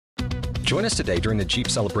Join us today during the Jeep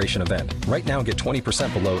Celebration event. Right now, get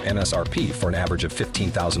 20% below MSRP for an average of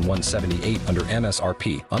 $15,178 under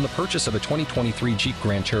MSRP on the purchase of a 2023 Jeep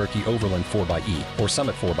Grand Cherokee Overland 4xE or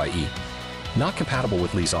Summit 4xE. Not compatible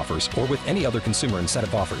with lease offers or with any other consumer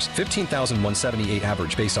incentive offers. $15,178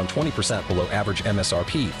 average based on 20% below average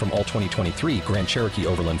MSRP from all 2023 Grand Cherokee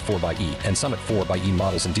Overland 4xE and Summit 4xE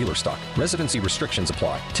models in dealer stock. Residency restrictions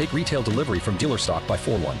apply. Take retail delivery from dealer stock by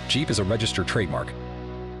 4/1. Jeep is a registered trademark.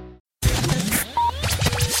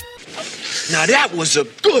 Now that was a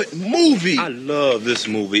good movie. I love this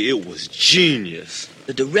movie. It was genius.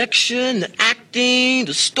 The direction, the acting,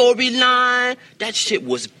 the storyline, that shit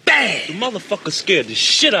was bad. The motherfucker scared the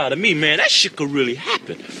shit out of me, man. That shit could really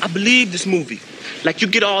happen. I believe this movie. Like you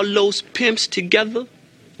get all those pimps together,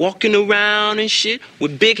 walking around and shit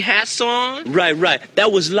with big hats on. Right.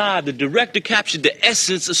 That was live. The director captured the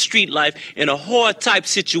essence of street life in a horror-type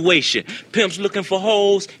situation. Pimps looking for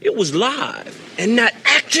hoes. It was live. And that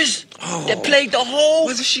actress that played the hole,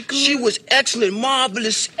 wasn't she good? She was excellent,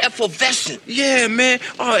 marvelous, effervescent. Yeah, man.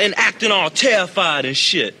 Oh, and acting all terrified and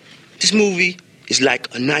shit. This movie is like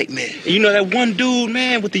a nightmare. And you know that one dude,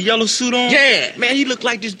 man, with the yellow suit on? Yeah. Man, he looked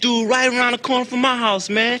like this dude right around the corner from my house,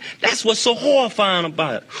 man. That's what's so horrifying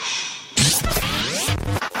about it.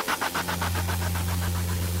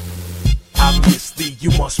 Obviously, you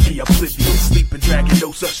must be oblivious. Sleeping dragon,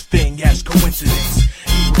 no such thing as coincidence.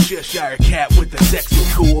 Evil Cheshire cat with the sexy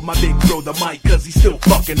cool. My big bro the mic, cause he still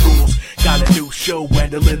fucking rules. Got a new show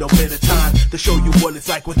and a little bit of time to show you what it's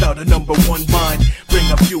like without a number one mind.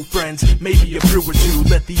 Bring a few friends, maybe a brew or two.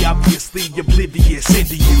 Let the obviously oblivious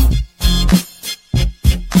into you.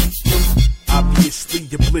 Obviously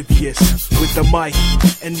oblivious with the mic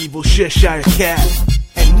and Evil Cheshire cat.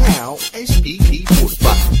 And now,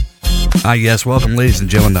 SPP45. Yes, welcome, ladies and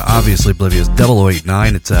gentlemen, to Obviously Oblivious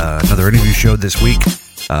 089. It's another interview show this week.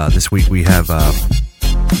 This week we have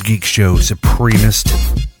Geek Show Supremist,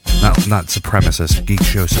 not Supremacist, Geek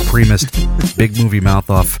Show Supremist, Big Movie Mouth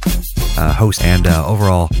Off host, and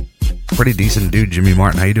overall pretty decent dude, Jimmy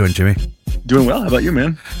Martin. How you doing, Jimmy? Doing well. How about you,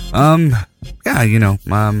 man? Yeah, you know,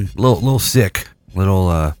 little sick,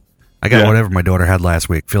 I got whatever my daughter had last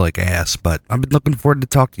week. Feel like ass, but I've been looking forward to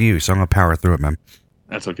talk to you, so I'm gonna power through it, man.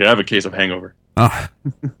 That's okay. I have a case of hangover. Oh.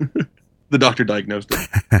 The doctor diagnosed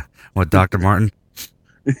it. What, Dr. Martin?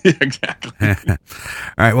 Yeah, exactly. All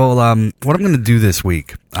right, well, what I'm going to do this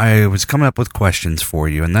week, I was coming up with questions for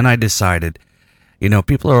you, and then I decided, you know,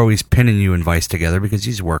 people are always pinning you and Vice together because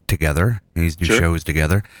he's worked together, and he's do shows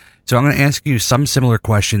together. So I'm going to ask you some similar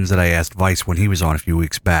questions that I asked Vice when he was on a few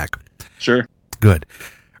weeks back. Sure. Good.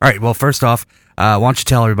 All right, well, first off, why don't you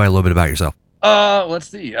tell everybody a little bit about yourself? Let's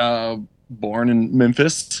see. Born in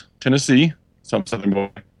Memphis, Tennessee. So I'm a Southern boy.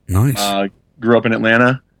 Nice. Grew up in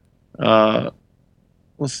Atlanta.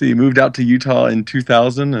 Let's see. Moved out to Utah in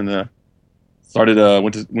 2000 and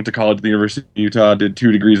went to college at the University of Utah. Did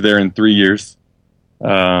 2 degrees there in 3 years. Then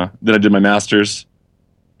I did my master's,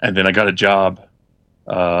 and then I got a job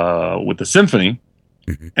with the symphony.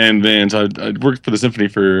 Mm-hmm. And then so I worked for the symphony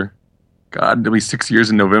for it'll be 6 years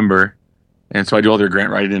in November. And so I do all their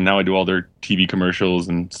grant writing, and now I do all their TV commercials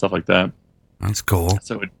and stuff like that. That's cool.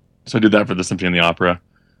 So I did that for the Symphony and the Opera.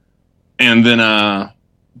 And then,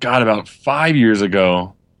 about 5 years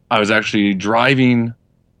ago, I was actually driving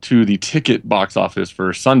to the ticket box office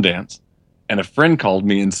for Sundance, and a friend called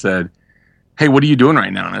me and said, "Hey, what are you doing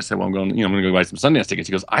right now?" And I said, "Well, I'm going to go buy some Sundance tickets."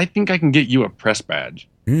 He goes, "I think I can get you a press badge."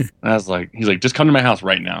 And I was like, he's like, "Just come to my house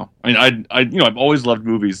right now." I mean, I've always loved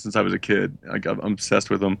movies since I was a kid. Like, I'm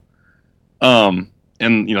obsessed with them. And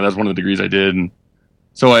that's one of the degrees I did. And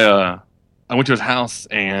so I went to his house,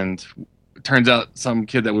 and it turns out some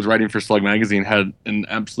kid that was writing for Slug Magazine had an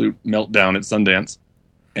absolute meltdown at Sundance,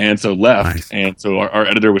 and so left. Nice. And so our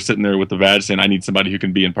editor was sitting there with the badge saying, "I need somebody who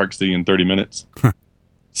can be in Park City in 30 minutes."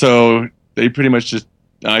 So they pretty much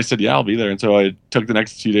I said, "Yeah, I'll be there." And so I took the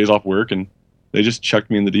next few days off work, and they just chucked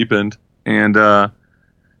me in the deep end, and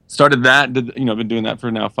started that. I've been doing that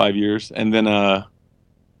for now 5 years, and then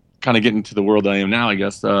kind of getting to the world I am now, I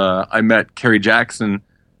guess. I met Kerry Jackson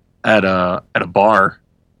at a bar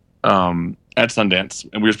at Sundance,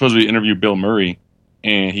 and we were supposed to interview Bill Murray,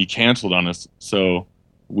 and he canceled on us. So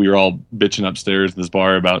we were all bitching upstairs in this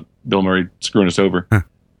bar about Bill Murray screwing us over.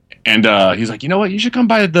 And he's like, "You know what? You should come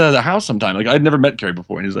by the house sometime." Like, I'd never met Kerry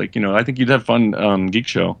before, and he's like, "I think you'd have fun Geek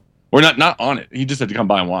Show." Or not on it. He just said to come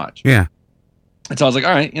by and watch. Yeah. And so I was like,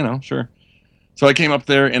 all right, sure. So I came up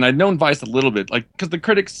there, and I'd known Vice a little bit, like, because the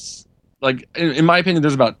critics, like, in my opinion,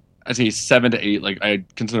 there's about, I'd say 7 to 8, like, I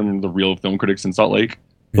consider them the real film critics in Salt Lake.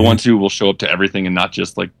 The ones who will show up to everything and not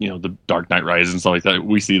just, like, the Dark Knight Rises and stuff like that.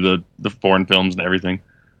 We see the foreign films and everything.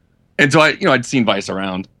 And so I'd seen Vice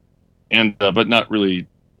around, and but not really.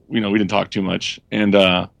 We didn't talk too much, and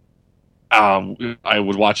I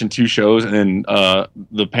was watching 2 shows, and then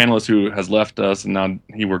the panelist who has left us, and now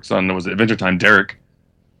he works on Adventure Time, Derek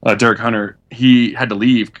Hunter. He had to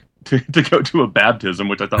leave to go to a baptism,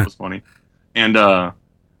 which I thought was funny, and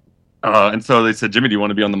so they said, "Jimmy, do you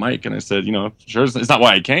want to be on the mic?" And I said, "Sure." It's not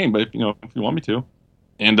why I came, but if you want me to,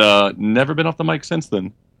 and never been off the mic since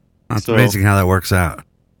then. That's amazing how that works out.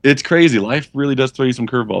 It's crazy. Life really does throw you some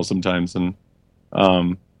curveballs sometimes, and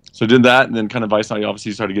so I did that, and then kind of Vice and I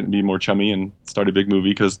obviously started getting to be more chummy and started a big movie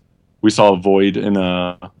because we saw a void in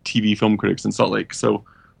TV film critics in Salt Lake. So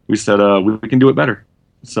we said we can do it better.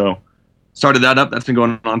 So started that up. That's been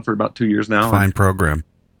going on for about 2 years now. Fine program.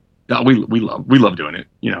 Yeah, we love doing it.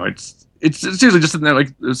 It's seriously just sitting there like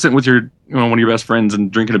sitting with your one of your best friends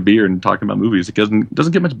and drinking a beer and talking about movies. It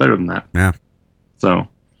doesn't get much better than that. Yeah. So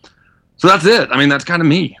that's it. I mean, that's kind of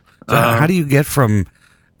me. So how do you get from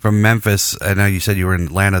Memphis? I know you said you were in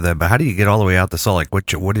Atlanta then, but how do you get all the way out to Salt Lake?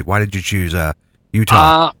 Why did you choose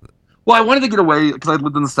Utah? Well, I wanted to get away because I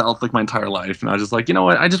lived in the South like my entire life, and I was just like, you know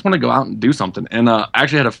what? I just want to go out and do something. And I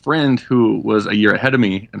actually had a friend who was a year ahead of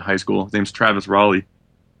me in high school. His name's Travis Raleigh,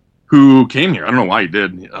 who came here. I don't know why he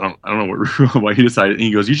did. I don't know why he decided. And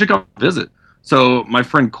he goes, "You should come visit." So my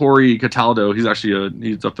friend Corey Cataldo, he's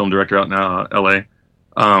a film director out in L.A.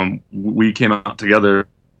 We came out together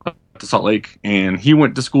to Salt Lake, and he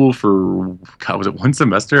went to school for was it 1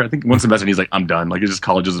 semester? I think 1 semester, and he's like, "I'm done. Like, it's just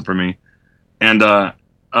college isn't for me." And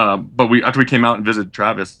but after we came out and visited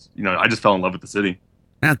Travis, I just fell in love with the city.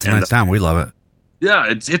 Yeah, it's a nice town. We love it. Yeah,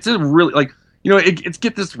 it's a really it's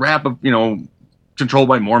get this rap of controlled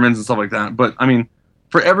by Mormons and stuff like that. But I mean,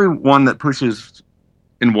 for everyone that pushes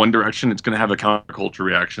in one direction, it's going to have a counterculture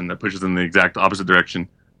reaction that pushes in the exact opposite direction,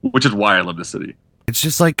 which is why I love the city. It's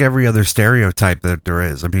just like every other stereotype that there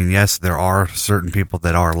is. I mean, yes, there are certain people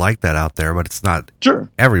that are like that out there, but it's not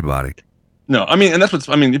everybody. No, I mean, and that's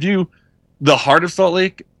the heart of Salt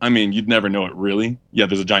Lake, I mean, you'd never know it really. Yeah,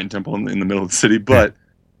 there's a giant temple in the middle of the city, but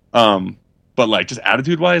like just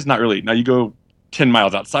attitude wise, not really. Now you go 10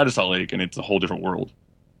 miles outside of Salt Lake and it's a whole different world.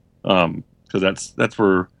 Because that's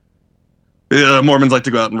where Mormons like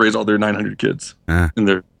to go out and raise all their 900 kids in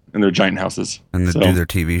their giant houses. And do their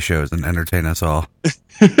TV shows and entertain us all.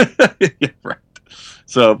 Yeah, right.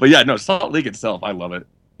 So, but yeah, no, Salt Lake itself, I love it.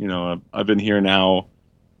 I've been here now,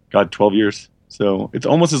 12 years. So it's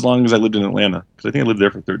almost as long as I lived in Atlanta, because I think I lived there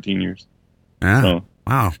for 13 years. Yeah. So,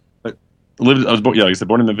 wow. I was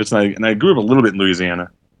born in Memphis, and I grew up a little bit in Louisiana,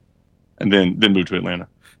 and then moved to Atlanta.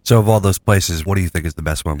 So of all those places, what do you think is the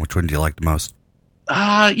best one? Which one do you like the most?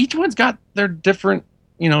 Each one's got their different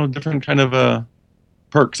kind of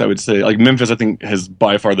perks, I would say. Like Memphis, I think, has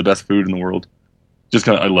by far the best food in the world. Just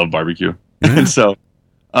kind of, I love barbecue. Yeah. And so...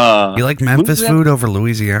 you like Memphis food over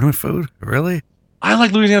Louisiana food? Really? I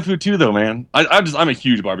like Louisiana food too, though, man. I'm a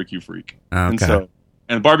huge barbecue freak. Okay.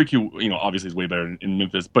 And barbecue, obviously is way better in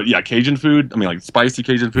Memphis. But yeah, Cajun food. I mean, like spicy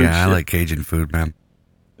Cajun food. Yeah, I like Cajun food, man.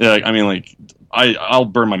 Yeah, I mean, I'll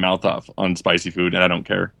burn my mouth off on spicy food, and I don't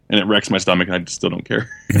care. And it wrecks my stomach, and I still don't care.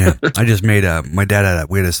 Yeah, I just made my dad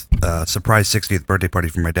we had a surprise 60th birthday party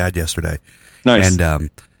for my dad yesterday. Nice.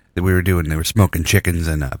 And they were smoking chickens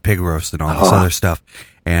and pig roast and all this other stuff.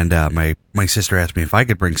 And my sister asked me if I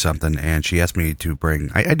could bring something, and she asked me to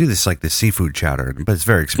bring. I do this seafood chowder, but it's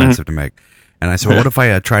very expensive to make. And I said, well, what if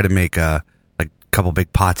I try to make a couple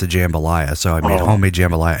big pots of jambalaya? So I made homemade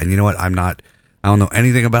jambalaya, and you know what? I don't know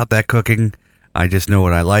anything about that cooking. I just know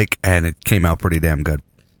what I like, and it came out pretty damn good.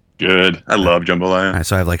 Good. I love jambalaya.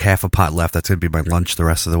 So I have half a pot left. That's going to be my lunch the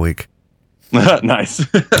rest of the week. Nice.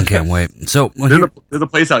 I can't wait. So there's a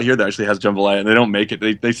place out here that actually has jambalaya, and they don't make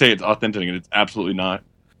it. They say it's authentic, and it's absolutely not.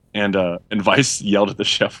 And Vice yelled at the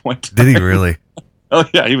chef one time. Did he really? Oh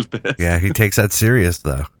yeah, he was pissed. Yeah, he takes that serious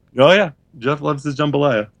though. Oh yeah, Jeff loves his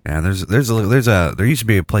jambalaya. Yeah, there used to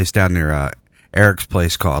be a place down near Eric's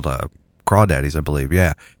place called Crawdaddy's, I believe.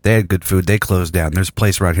 Yeah, they had good food. They closed down. There's a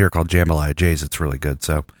place around here called Jambalaya Jay's. It's really good.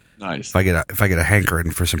 So nice. If I get a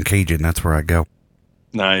hankering for some Cajun, that's where I go.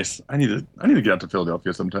 Nice. I need to get out to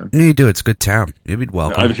Philadelphia sometime. You do. It's a good town. You'd be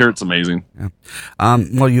welcome. I hear it's amazing. Yeah.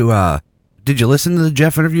 Well, you did you listen to the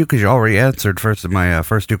Jeff interview? Because you already answered my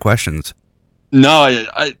first two questions. No,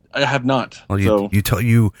 I have not. Well,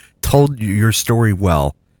 you told your story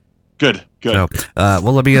well. Good. So, well,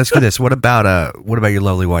 let me ask you this: what about your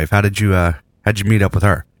lovely wife? How'd you meet up with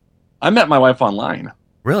her? I met my wife online.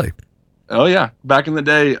 Really? Oh yeah, back in the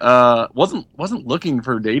day, wasn't looking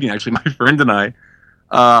for dating. Actually, my friend and I,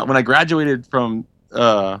 when I graduated from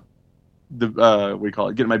getting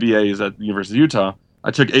my BAs at the University of Utah,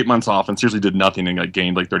 I took 8 months off and seriously did nothing and like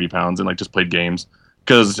gained like 30 pounds and like just played games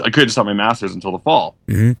because I couldn't start my master's until the fall.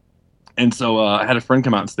 Mm-hmm. And so I had a friend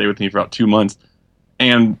come out and stay with me for about 2 months.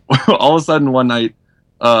 And all of a sudden one night,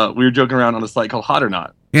 we were joking around on a site called Hot or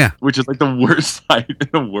Not. Yeah. Which is like the worst site in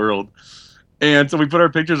the world. And so we put our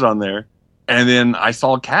pictures on there. And then I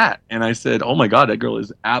saw Kat and I said, oh my God, that girl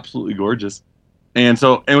is absolutely gorgeous. And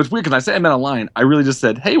so, and it was weird because I said I met online. I really just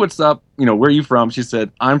said, hey, what's up? You know, where are you from? She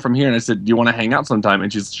said, I'm from here. And I said, do you want to hang out sometime?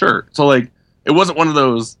 And she's sure. So like, it wasn't one of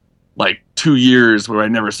those like 2 years where I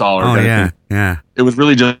never saw her. Oh yeah. Yeah. It was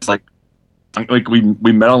really just like we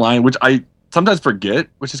met online, which I sometimes forget,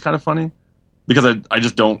 which is kind of funny because I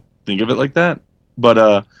just don't think of it like that.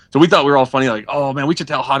 But, so we thought we were all funny, like, oh man, we should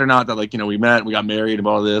tell Hot or Not that like, you know, we met and we got married and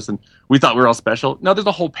all this. And we thought we were all special. No, there's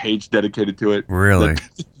a whole page dedicated to it. Really?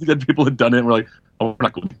 That people had done it and we're like, oh, we're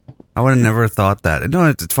not cool. I would have never thought that. No,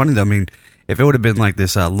 it's funny though. I mean, if it would have been like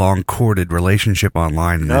this long courted relationship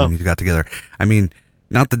online and then you got together, I mean,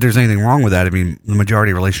 not that there's anything wrong with that. I mean, the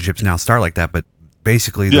majority of relationships now start like that, but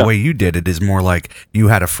basically the way you did it is more like you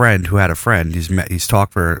had a friend who had a friend. He's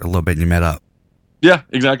talked for a little bit and you met up. Yeah,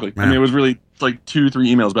 exactly. Yeah. I mean, it was really like 2-3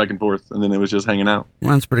 emails back and forth, and then it was just hanging out.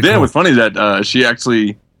 Well, that's pretty Then cool. it was funny that she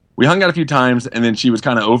actually, we hung out a few times, and then she was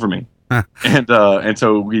kind of over me. Huh. And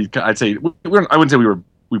so I'd say, I wouldn't say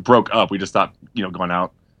we broke up. We just stopped, you know, going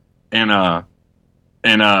out. And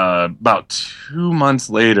about 2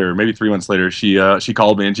 months later, maybe 3 months later, she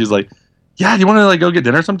called me and she's like, yeah, do you want to like go get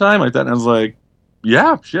dinner sometime like that? And I was like,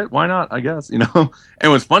 yeah, shit, why not? I guess, you know. And it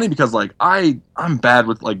was funny because like I'm bad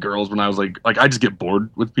with like girls when I was like I just get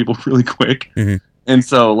bored with people really quick. Mm-hmm. And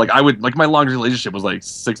so like I would like my longest relationship was like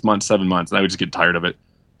 6 months, 7 months, and I would just get tired of it.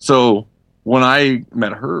 So when I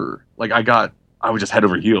met her, like I was just head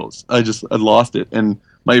over heels. I lost it. And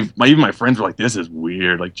even my friends were like, this is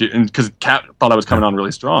weird. Like, and because Kat thought I was coming on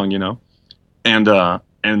really strong, you know. And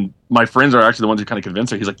my friends are actually the ones who kind of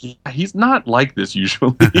convinced her. He's like, yeah, he's not like this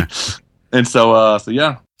usually. And so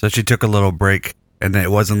yeah. So she took a little break, and it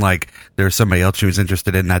wasn't like there was somebody else she was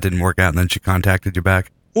interested in that didn't work out, and then she contacted you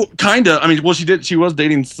back. Well, kind of. I mean, well, she did. She was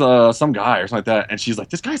dating some guy or something like that, and she's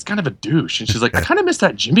like, this guy's kind of a douche. And she's like, I kind of miss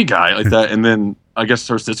that Jimmy guy like that. And then I guess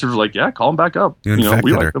her sisters were like, yeah, call him back up. You know,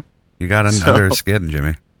 we her. like him. You got under her skin,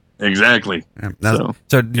 Jimmy. Exactly. Yeah. Now,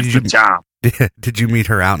 so did you meet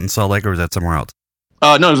her out in Salt Lake, or was that somewhere else?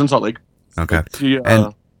 No, it was in Salt Lake. Okay.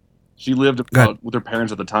 She lived with her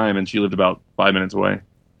parents at the time, and she lived about 5 minutes away.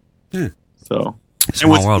 So,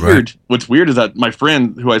 Small world, right? What's weird is that my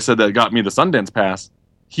friend, who I said that got me the Sundance Pass,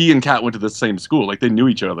 he and Kat went to the same school. Like, they knew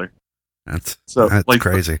each other. That's like,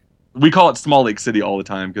 crazy. We call it Small Lake City all the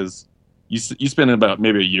time because you spend about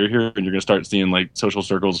maybe a year here, and you're going to start seeing, like, social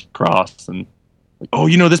circles cross. And, like, oh,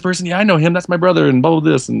 you know this person? Yeah, I know him. That's my brother, and blah,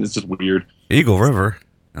 blah, this. And it's just weird. Eagle River.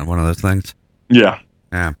 One of those things. Yeah.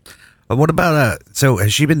 Yeah. But what about so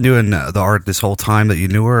has she been doing the art this whole time that you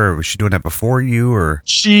knew her, or was she doing that before you? Or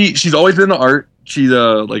she's always been in the art. She's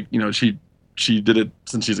like, you know, she did it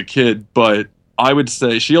since she's a kid. But I would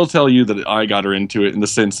say she'll tell you that I got her into it in the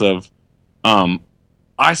sense of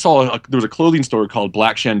I saw there was a clothing store called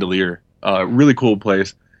Black Chandelier, really cool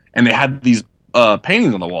place, and they had these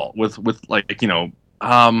paintings on the wall with like, you know,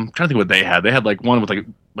 I'm trying to think what they had. They had like one with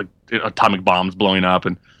like atomic bombs blowing up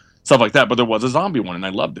and stuff like that. But there was a zombie one, and I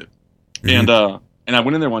loved it. Mm-hmm. And I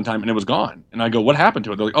went in there one time and it was gone. And I go, what happened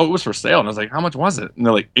to it? They're like, oh, it was for sale. And I was like, how much was it? And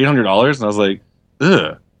they're like, $800. And I was like,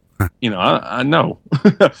 ugh, you know, I know.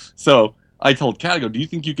 So I told Kat, I go, do you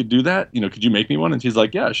think you could do that? You know, could you make me one? And she's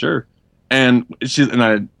like, yeah, sure. And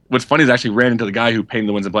what's funny is I actually ran into the guy who painted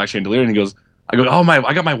the ones in Black Chandelier, and he goes, I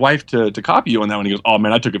got my wife to copy you on that one. He goes, oh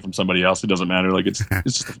man, I took it from somebody else. It doesn't matter. Like it's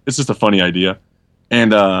just a funny idea.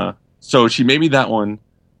 And so she made me that one.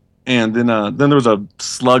 And then there was a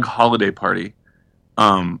slug holiday party,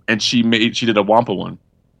 and she did a Wampa one,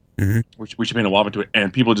 which we should paint a Wampa to it,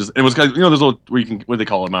 and people just, it was kind of, you know, there's little, where you can, what do they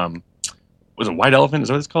call them, was it White Elephant, is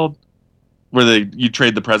that what it's called, where you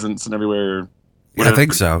trade the presents and everywhere. Yeah, I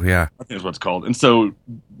think so, yeah. I think that's what it's called. And so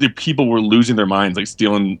the people were losing their minds, like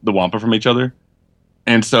stealing the Wampa from each other.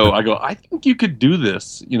 And so I go, I think you could do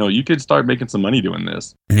this. You know, you could start making some money doing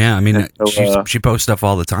this. Yeah, I mean, so, she posts stuff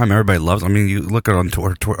all the time. Everybody loves it. I mean, you look at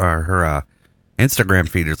her Instagram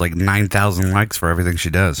feed. There's like 9,000 likes for everything she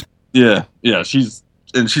does. Yeah, she's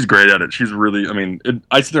great at it. She's really, I mean,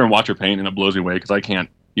 I sit there and watch her paint, and it blows me away because I can't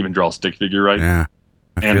even draw a stick figure right.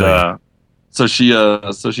 Yeah, so she's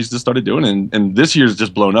just started doing it, and this year's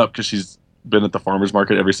just blown up because she's been at the farmers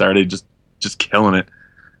market every Saturday, just killing it,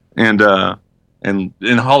 and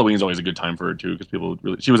Halloween is always a good time for her too because people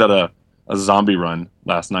really. She was at a zombie run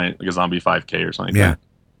last night, like a zombie 5K or something. Yeah. Like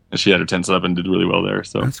that. and she had her tent set up and did really well there.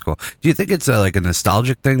 So that's cool. Do you think it's like a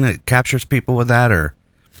nostalgic thing that captures people with that, or?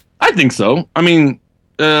 I think so. I mean,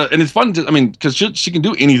 and it's fun. Because she can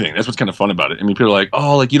do anything. That's what's kind of fun about it. I mean, people are like,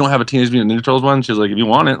 "Oh, like you don't have a Teenage Mutant Ninja Turtles one?" She's like, "If you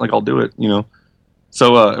want it, like I'll do it." You know.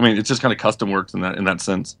 So I mean, it's just kind of custom works in that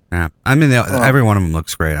sense. Yeah, I mean, every one of them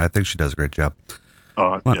looks great. I think she does a great job.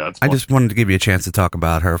 Well, yeah, I just wanted to give you a chance to talk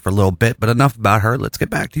about her for a little bit, but enough about her. Let's get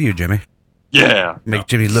back to you, Jimmy. Yeah, make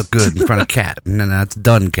Jimmy look good in front of Kat, and then that's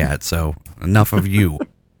done, Kat. So enough of you.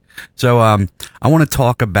 So I want to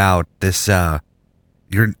talk about this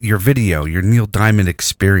your video, your Neil Diamond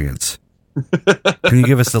experience. Can you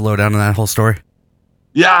give us the lowdown on that whole story?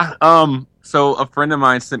 Yeah. So a friend of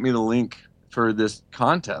mine sent me the link for this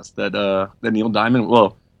contest that Neil Diamond.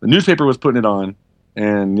 Well, the newspaper was putting it on,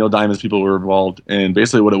 and Neil Diamond's people were involved. And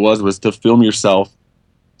basically, what it was to film yourself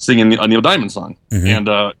singing a Neil Diamond song. Mm-hmm. And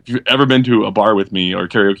if you've ever been to a bar with me or a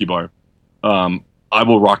karaoke bar, I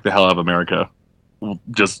Will Rock the Hell Out of America. I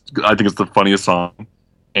think it's the funniest song.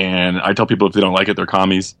 And I tell people if they don't like it, they're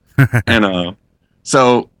commies. And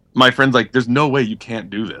so my friend's like, there's no way you can't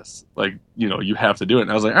do this. Like, you know, you have to do it.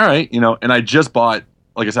 And I was like, all right, you know, and I just bought,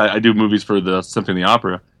 like I said, I do movies for the Symphony of the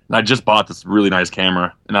Opera. And I just bought this really nice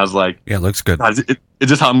camera. And I was like, yeah, it looks good. It's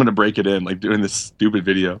just how I'm going to break it in, like doing this stupid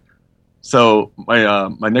video. So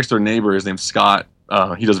my next door neighbor, his name's Scott.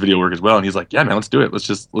 He does video work as well. And he's like, yeah, man, let's do it. Let's.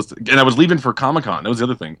 And I was leaving for Comic-Con. That was the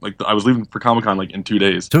other thing. Like I was leaving for Comic-Con like in 2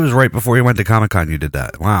 days. So it was right before you went to Comic-Con you did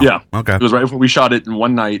that. Wow. Yeah. Okay. It was right before we shot it in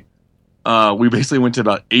one night. We basically went to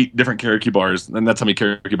about 8 different karaoke bars. And that's how many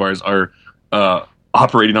karaoke bars are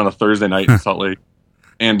operating on a Thursday night in Salt Lake.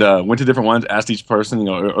 And went to different ones, asked each person, you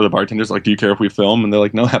know, or the bartenders, like, do you care if we film? And they're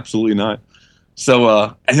like, no, absolutely not. So,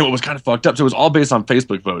 and then what was kind of fucked up, so it was all based on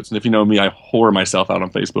Facebook votes. And if you know me, I whore myself out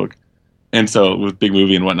on Facebook. And so with Big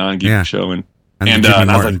Movie and whatnot, and Geek Show. And the Jimmy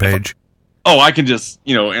Martin page. Oh, I can just,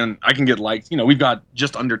 you know, and I can get likes. You know, we've got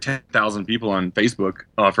just under 10,000 people on Facebook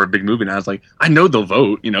for a Big Movie. And I was like, I know they'll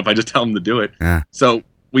vote, you know, if I just tell them to do it. Yeah. So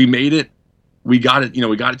we made it. We got it, you know,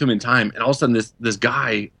 we got it to him in time. And all of a sudden this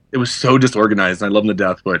guy, it was so disorganized. And I love him to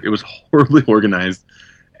death, but it was horribly organized.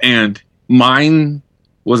 And mine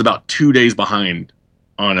was about 2 days behind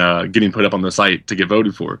on getting put up on the site to get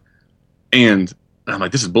voted for. And I'm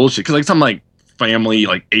like, this is bullshit. Because like some like family,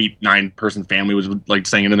 like 8-9 person family was like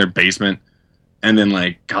saying it in their basement. And then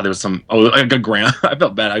like, God, there was some, like a grandma. I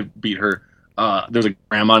felt bad. I beat her. There was a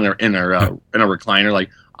grandma in a recliner,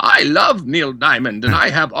 like, I love Neil Diamond and I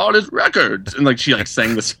have all his records. And like, she like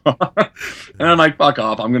sang the song. And I'm like, fuck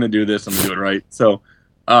off. I'm going to do this. I'm going to do it right. So,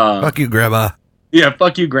 fuck you, Grandma. Yeah,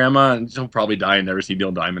 fuck you, Grandma. And she'll probably die and never see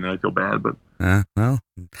Neil Diamond. And I feel bad, but. Well,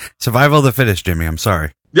 survival of the fittest, Jimmy. I'm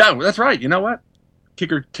sorry. Yeah, that's right. You know what? Kick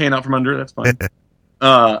her can out from under. That's fine.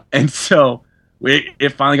 And so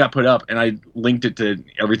it finally got put up and I linked it to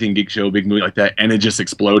Everything Geek Show, Big Movie like that. And it just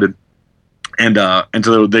exploded. And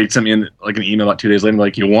so they sent me in like an email about 2 days later,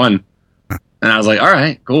 like, you won. And I was like, all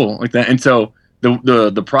right, cool, like that. And so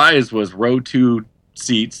the prize was row 2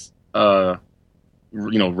 seats, you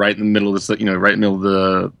know, right in the middle of the, you know, right in the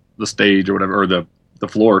middle of the stage or whatever, or the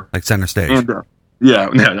floor, like center stage. And,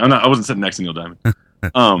 I wasn't sitting next to Neil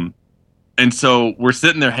Diamond. And so we're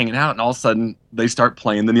sitting there hanging out, and all of a sudden they start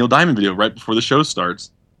playing the Neil Diamond video right before the show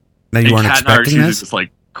starts. Now you weren't expecting this? Just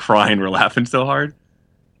like crying, we're laughing so hard.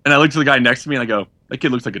 And I look to the guy next to me and I go, that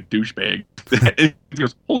kid looks like a douchebag. And he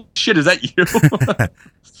goes, holy shit, is that you?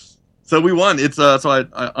 So we won. It's so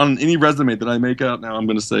I on any resume that I make out now, I'm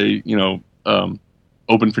going to say, you know,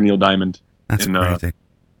 open for Neil Diamond. That's crazy.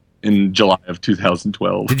 In July of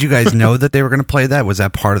 2012. Did you guys know that they were going to play that? Was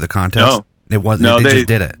that part of the contest? No. It wasn't. No, they just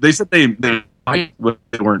did it. They said they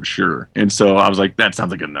weren't sure. And so I was like, that sounds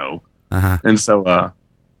like a no. Uh-huh. And so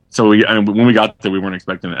when we got there, we weren't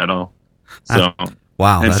expecting it at all. So.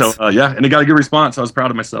 Wow. And so, and it got a good response. I was proud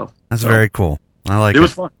of myself. That's very cool. I like it. It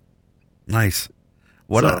was fun. Nice.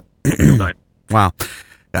 Wow.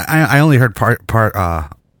 I only heard I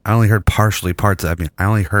only heard partially parts. I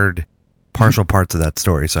only heard partial parts of that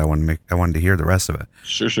story. So I wanted to hear the rest of it.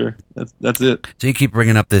 Sure. That's it. So you keep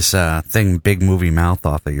bringing up this thing, Big Movie Mouth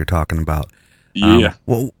Off, that you're talking about. Yeah.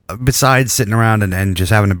 Well, besides sitting around and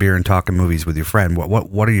just having a beer and talking movies with your friend,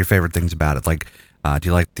 what are your favorite things about it? Like, do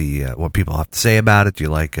you like the what people have to say about it? Do you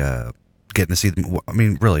like getting to see them? I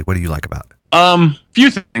mean, really, what do you like about it?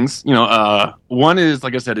 Few things. You know, one is,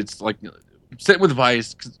 like I said, it's like sitting with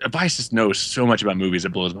Vice, because Vice just knows so much about movies, it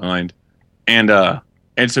blows my mind. And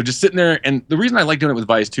so just sitting there, and the reason I like doing it with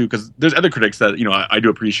Vice too, because there's other critics that, you know, I do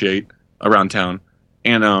appreciate around town,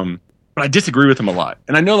 and but I disagree with them a lot.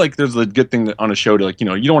 And I know, like, there's a good thing on a show to, like, you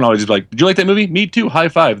know, you don't always be like, did you like that movie? Me too. High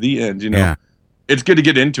five. The end. You know. Yeah. it's good to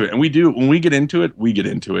get into it, and we do. When we get into it, we get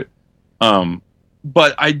into it.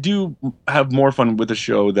 But I do have more fun with a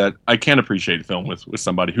show that I can appreciate film with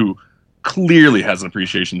somebody who clearly has an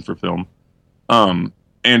appreciation for film.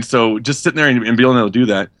 And so just sitting there and being able to do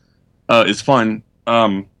that is fun.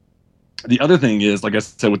 The other thing is, like I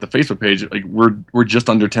said, with the Facebook page, like we're just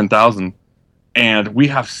under 10,000, and we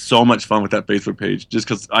have so much fun with that Facebook page. Just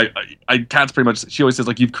because Kat's pretty much, she always says,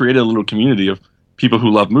 like, you've created a little community of people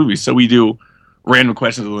who love movies. So we do random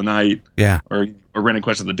questions of the night, or random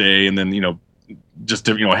questions of the day, and then just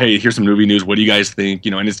to, hey, here's some movie news. What do you guys think?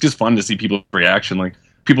 And it's just fun to see people's reaction. Like,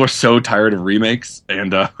 people are so tired of remakes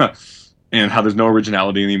and how there's no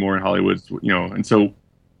originality anymore in Hollywood. And so.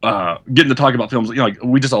 Getting to talk about films, like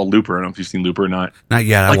we just saw Looper. I don't know if you've seen Looper or not. Not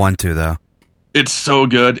yet. I want to, though. It's so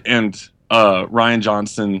good. And Ryan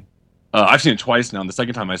Johnson, I've seen it twice now. And the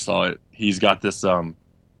second time I saw it, he's got this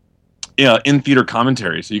in theater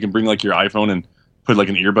commentary. So you can bring like your iPhone and put like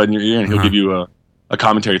an earbud in your ear, and he'll give you a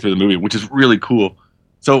commentary through the movie, which is really cool.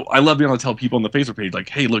 So I love being able to tell people on the Facebook page, like,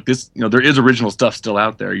 hey, look, this, there is original stuff still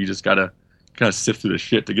out there. You just gotta kind of sift through the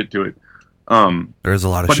shit to get to it. There's a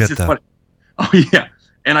lot of shit though. Funny. Oh yeah.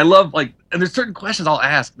 And I love, like, and there's certain questions I'll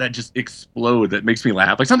ask that just explode, that makes me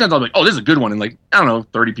laugh. Like, sometimes I'll be like, oh, this is a good one. And, like, I don't know,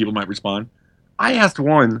 30 people might respond. I asked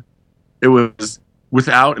one, it was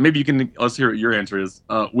without, and maybe you can, let's hear what your answer is.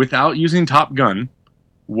 Without using Top Gun,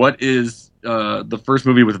 what is the first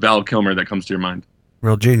movie with Val Kilmer that comes to your mind?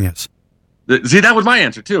 Real Genius. See, that was my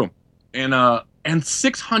answer, too. And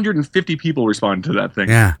 650 people responded to that thing.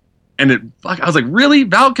 Yeah. And I was like, really?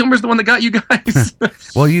 Val Kilmer's the one that got you guys?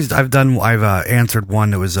 Well, I've answered one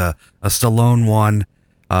that was a Stallone one,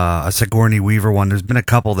 a Sigourney Weaver one. There's been a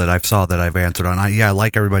couple that I've saw that I've answered on. I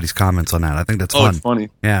like everybody's comments on that. I think that's fun. It's funny.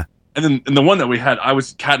 Yeah. And then the one that we had,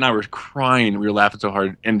 Kat and I were crying. We were laughing so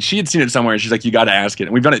hard. And she had seen it somewhere, and she's like, you got to ask it.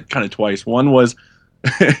 And we've done it kind of twice. One was,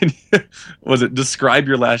 describe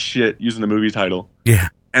your last shit using the movie title. Yeah.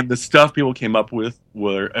 And the stuff people came up with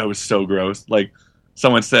it was so gross. Like,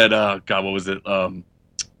 someone said, God, what was it?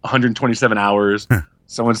 127 hours.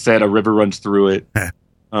 Someone said a river runs through it.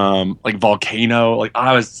 Like volcano. Like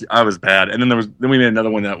I was bad. And then we made another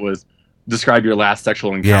one that was describe your last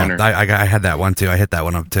sexual encounter. Yeah, I had that one too. I hit that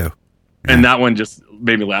one up too. Yeah. And that one just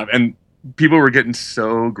made me laugh. And people were getting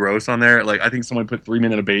so gross on there. Like, I think someone put 3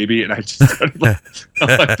 Men and a Baby, and I just started like,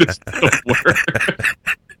 this doesn't work.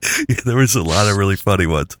 Yeah, there was a lot of really funny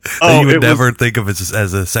ones that you would never think of as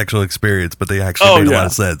a sexual experience, but they actually made a lot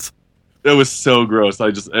of sense. It was so gross.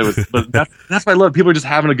 But that's why I love. People are just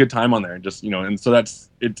having a good time on there, and just and so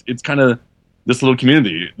it's kind of this little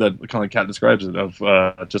community that kind of like Kat describes it, of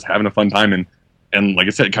just having a fun time, and like I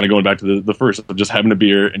said, kind of going back to the first, of just having a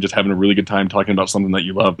beer and just having a really good time talking about something that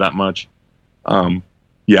you love that much.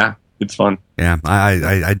 Yeah, it's fun. Yeah,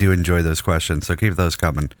 I do enjoy those questions, so keep those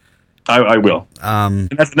coming. I will. And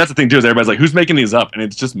that's the thing too, is everybody's like, who's making these up? And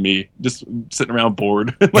it's just me, just sitting around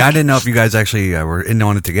bored. Yeah, I didn't know if you guys actually were in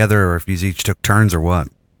on it together, or if you each took turns or what.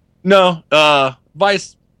 No,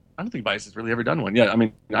 Vice. I don't think Vice has really ever done one. Yeah, I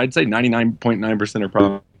mean, I'd say 99.9% are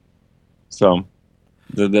probably. So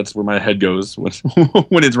that's where my head goes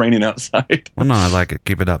when it's raining outside. Well, no, I like it.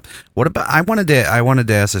 Keep it up. What about? I wanted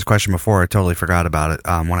to ask this question before. I totally forgot about it.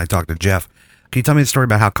 When I talked to Jeff, can you tell me the story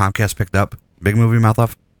about how Comcast picked up Big Movie Mouth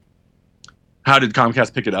Off? How did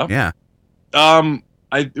Comcast pick it up? Yeah.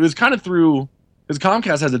 It was kind of through, because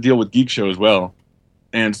Comcast has a deal with Geek Show as well.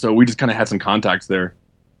 And so we just kind of had some contacts there.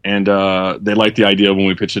 And they liked the idea when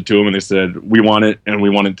we pitched it to them, and they said, we want it, and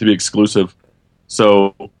we want it to be exclusive.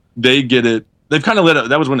 So they get it. They've kind of let it,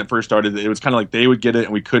 that was when it first started. It was kind of like they would get it,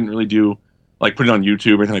 and we couldn't really do, like, put it on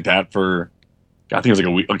YouTube or anything like that for, I think it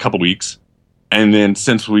was like a couple weeks. And then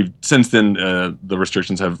since then, the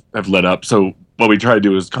restrictions have let up. So what we try to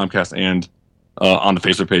do is Comcast and on the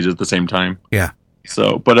Facebook pages at the same time. Yeah.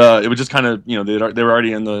 So, but it was just kind of, they were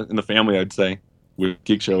already in the family, I'd say, with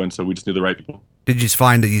Geek Show, and so we just knew the right people. Did you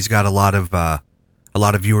find that he's got a lot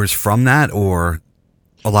of viewers from that, or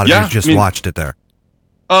a lot of you just watched it there?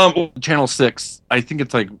 Channel 6, I think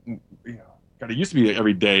it's like, God, it used to be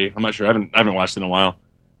every day. I'm not sure. I haven't watched it in a while.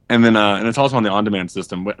 And then and it's also on the on-demand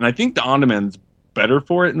system. And I think the on-demand's better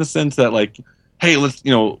for it in the sense that, like, hey, let's,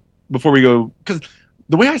 before we go, because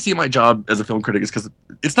the way I see my job as a film critic is because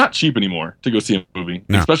it's not cheap anymore to go see a movie,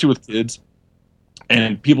 especially with kids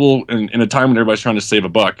and people in a time when everybody's trying to save a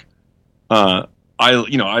buck. I'd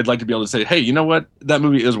like to be able to say, hey, you know what? That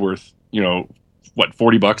movie is worth,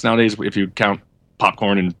 $40 nowadays if you count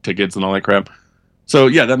popcorn and tickets and all that crap. So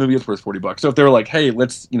yeah, that movie is worth $40. So if they were like, hey,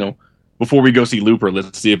 let's, before we go see Looper,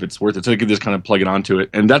 let's see if it's worth it. So they could just kind of plug it onto it.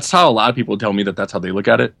 And that's how a lot of people tell me that that's how they look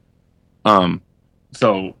at it.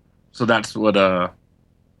 So So that's what I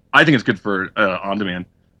think it's good for on demand.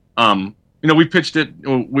 We pitched it.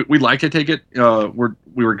 We'd like to take it.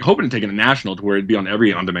 We were hoping to take it to national to where it'd be on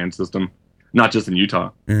every on demand system, not just in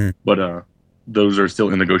Utah. Mm-hmm. But those are still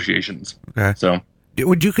in negotiations. Okay. So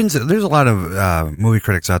would you consider? There's a lot of movie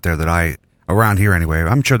critics out there that around here anyway.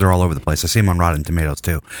 I'm sure they're all over the place. I see them on Rotten Tomatoes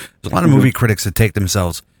too. There's a lot of movie critics that take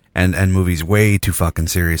themselves and movies way too fucking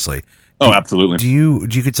seriously. Absolutely. Do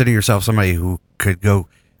you consider yourself somebody who could go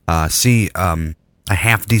see a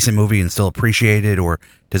half decent movie and still appreciate it, or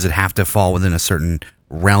does it have to fall within a certain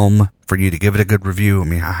realm for you to give it a good review? I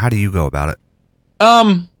mean, how do you go about it?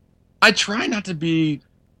 I try not to be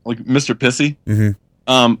like Mr. Pissy. Mm-hmm.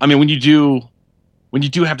 I mean, when you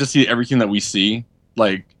do have to see everything that we see,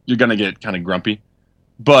 like you're gonna get kind of grumpy.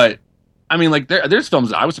 But I mean, like there's films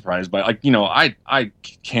that I was surprised by. Like, I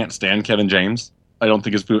can't stand Kevin James. I don't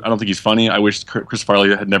think he's funny. I wish Chris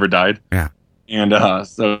Farley had never died. Yeah. And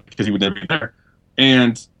so because he would never be there.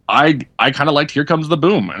 And I kind of liked Here Comes the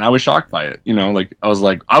Boom, and I was shocked by it. I was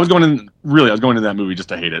going into that movie just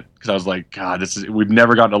to hate it, because I was like, God, we've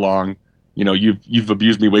never gotten along. You've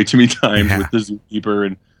abused me way too many times with the Zookeeper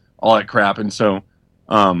and all that crap. And so,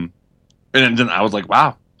 and then I was like,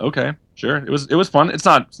 wow, okay, sure, it was fun. It's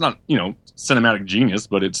not cinematic genius,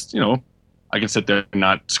 but it's I can sit there and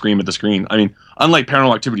not scream at the screen. I mean, unlike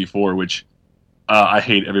Paranormal Activity 4, which I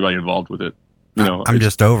hate everybody involved with it. I'm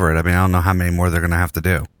just over it. I mean, I don't know how many more they're going to have to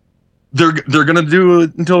do. They're going to do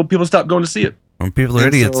it until people stop going to see it. When people are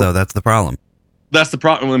idiots, though, that's the problem. That's the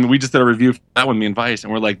problem. I mean, we just did a review for that one, me and Vice,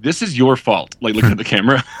 and we're like, this is your fault. Like, looking at the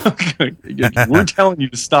camera. We're telling you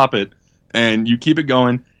to stop it, and you keep it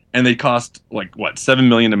going, and they cost, like, what, $7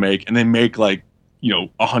 million to make, and they make, like,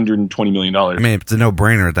 $120 million. I mean, it's a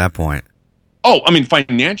no-brainer at that point. Oh, I mean,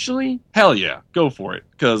 financially, hell yeah, go for it.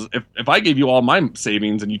 Because if I gave you all my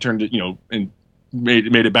savings and you turned it, and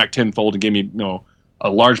made it back tenfold and gave me, a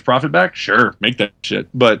large profit back, sure, make that shit.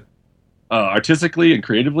 But artistically and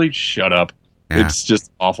creatively, shut up. Yeah. It's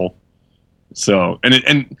just awful. So,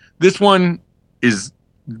 and this one is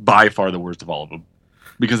by far the worst of all of them,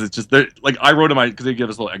 because it's just like I wrote them because they give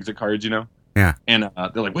us little exit cards, Yeah. And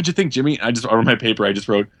they're like, "What'd you think, Jimmy?" I just on my paper, I just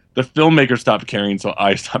wrote, "The filmmaker stopped caring, so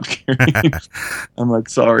I stopped caring." I'm like,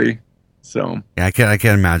 sorry. So yeah, I can't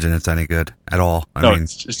imagine it's any good at all. I mean,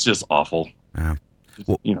 it's just awful. Yeah. Just,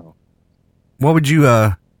 What would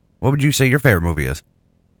you say your favorite movie is?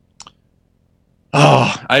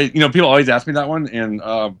 Oh, people always ask me that one, and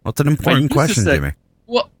it's an important question, Jimmy.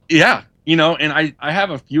 Well, yeah, and I have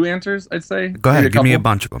a few answers. I'd say. Go ahead, give me a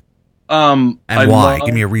bunch of them. And why?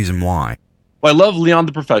 Give me a reason why. Well, I love Leon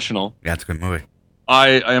the Professional. Yeah, it's a good movie.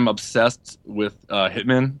 I am obsessed with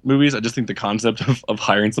hitman movies. I just think the concept of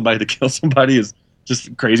hiring somebody to kill somebody is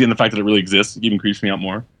just crazy, and the fact that it really exists even creeps me out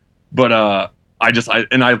more. But I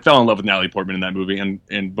fell in love with Natalie Portman in that movie,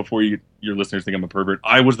 and before your listeners think I'm a pervert,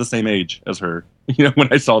 I was the same age as her,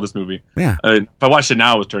 when I saw this movie. Yeah. If I watched it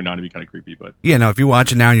now, it was turned out to be kind of creepy, but yeah, no, if you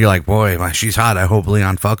watch it now and you're like, boy, she's hot, I hope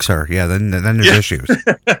Leon fucks her. Yeah, then there's issues.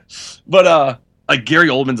 But like Gary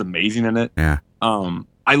Oldman's amazing in it. Yeah.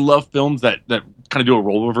 I love films that kind of do a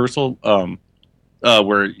role reversal,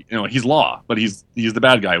 where he's Law, but he's the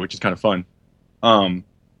bad guy, which is kind of fun.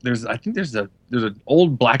 There's an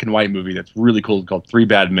old black and white movie that's really cool called Three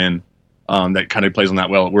Bad Men, that kind of plays on that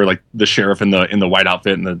well, where like the sheriff in the white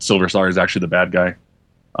outfit and the silver star is actually the bad guy.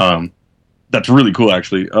 That's really cool,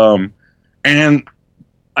 actually. And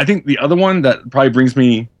I think the other one that probably brings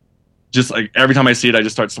me, just like every time I see it, I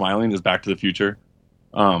just start smiling, is Back to the Future.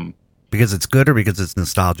 Because it's good, or because it's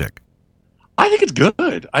nostalgic? I think it's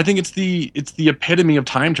good. I think it's the epitome of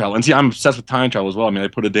time travel. And see, I'm obsessed with time travel as well. I mean, I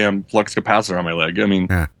put a damn flux capacitor on my leg. I mean,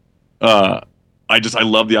 yeah. I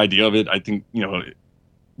love the idea of it. I think,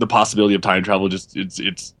 the possibility of time travel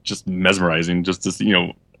it's just mesmerizing. Just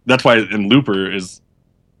to, that's why in Looper is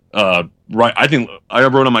right. I think I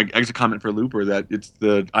wrote on my exit comment for Looper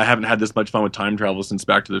that I haven't had this much fun with time travel since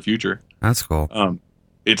Back to the Future. That's cool.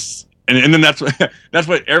 And then that's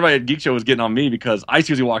what everybody at Geek Show was getting on me, because I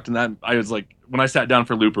seriously walked in that. I was like, when I sat down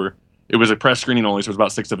for Looper, it was a press screening only, so it was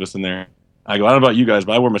about 6 of us in there. I go, I don't know about you guys,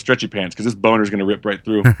 but I wear my stretchy pants because this boner's going to rip right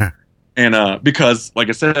through. And because, like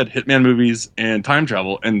I said, Hitman movies and time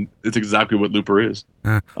travel, and it's exactly what Looper is.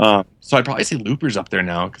 So I'd probably say Looper's up there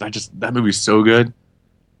now, because that movie's so good.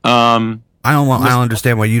 I don't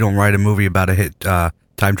understand why you don't write a movie about a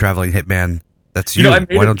time traveling hitman. That's you. Why don't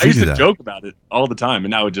you do that? I used to joke about it all the time,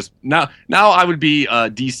 and now I would be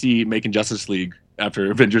DC making Justice League after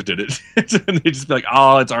Avengers did it. And they'd just be like,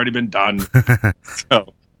 "Oh, it's already been done."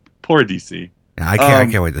 So poor DC. Yeah, I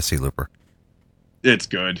can't wait to see Looper. It's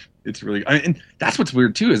good. It's really, and that's what's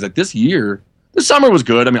weird too, is that this year The summer was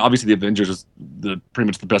good. I mean, obviously, The Avengers is pretty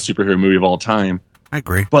much the best superhero movie of all time. I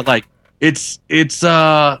agree. But like, it's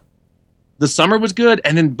the summer was good,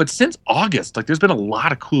 and then but since August, like, there's been a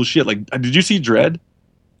lot of cool shit. Like, did you see Dread?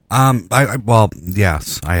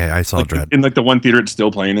 Yes, I saw Dread in like the one theater it's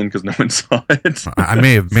still playing in because no one saw it. I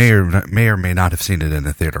may or may not have seen it in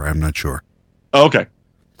the theater. I'm not sure. Oh, okay,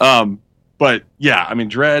 but yeah, I mean,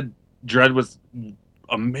 Dread was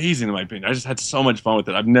amazing in my opinion. I just had so much fun with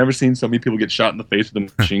it. I've never seen so many people get shot in the face with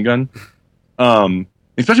a machine gun,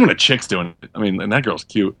 especially when a chick's doing it. I mean, and that girl's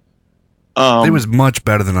cute. It was much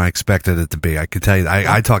better than I expected it to be. I can tell you.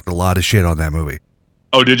 I talked a lot of shit on that movie.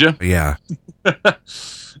 Oh, did you? Yeah.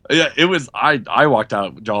 Yeah, it was. I walked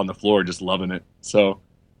out jaw on the floor just loving it. So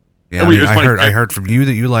yeah, I heard from you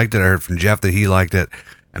that you liked it. I heard from Jeff that he liked it,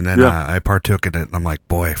 and then I partook in it. And I'm like,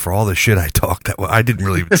 boy, for all the shit I talked, I didn't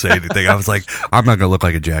really even say anything. I was like, I'm not gonna look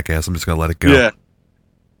like a jackass. I'm just gonna let it go.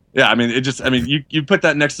 Yeah. I mean, you put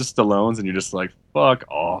that next to Stallone's, and you're just like, fuck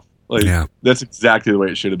off. Like, that's exactly the way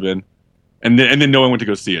it should have been. And then no one went to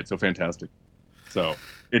go see it. So fantastic. So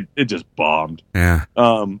it just bombed. Yeah.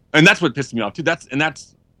 And that's what pissed me off too. That's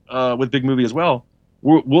with big movie as well.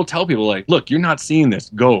 We'll tell people like, look, you're not seeing this.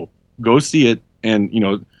 Go see it,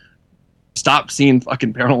 and stop seeing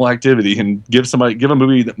fucking Paranormal Activity and give a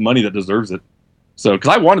movie money that deserves it. So, because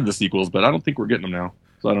I wanted the sequels, but I don't think we're getting them now.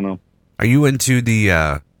 So I don't know. Are you into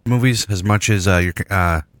the movies as much as your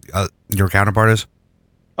counterpart is?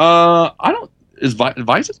 I don't.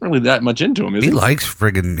 Vice isn't really that much into him. He likes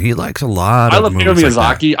a lot. I of love movies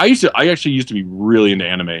Miyazaki. Like I actually used to be really into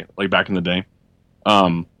anime, like back in the day.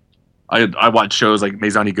 I watched shows like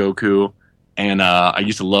Meizani Goku, and I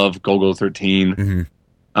used to love Golgo 13.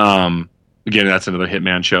 Mm-hmm. Again, that's another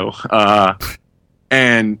Hitman show.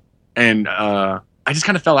 And I just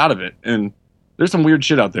kind of fell out of it. And there's some weird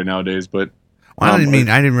shit out there nowadays. But I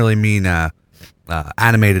didn't really mean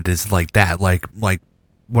animated as like that. Like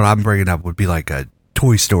what I'm bringing up would be like a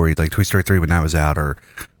Toy Story, like Toy Story 3 when that was out, or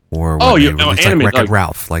animated, like Wreck-It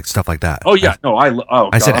Ralph, like stuff like that. Oh yeah,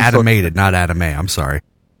 I said animated, not anime. I'm sorry.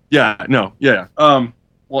 Yeah, no, yeah.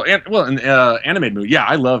 Animated movie.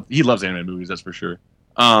 Yeah, he loves animated movies. That's for sure.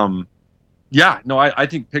 I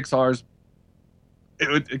think Pixar's.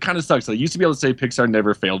 It kind of sucks. I used to be able to say Pixar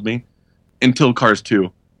never failed me until Cars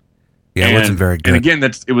 2. Yeah, it wasn't very good. And again,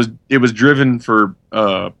 it was driven for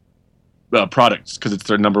products because it's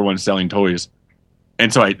their number one selling toys.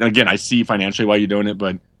 And so I see financially why you're doing it,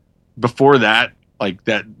 but before that, like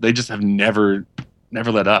that, they just have never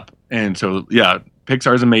let up. And so yeah,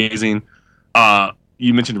 Pixar is amazing.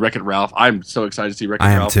 You mentioned Wreck-It Ralph. I'm so excited to see Wreck-It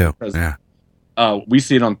Ralph. I am too. Yeah. We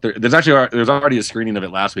see it on there's already a screening of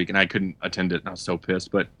it last week, and I couldn't attend it, and I was so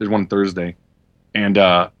pissed. But there's one Thursday, and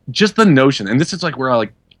just the notion, and this is like where I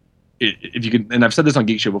like, if you can, and I've said this on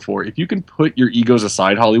Geek Show before, if you can put your egos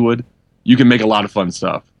aside, Hollywood, you can make a lot of fun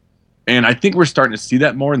stuff. And I think we're starting to see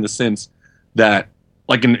that more in the sense that,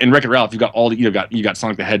 like in Wreck-It Ralph, you got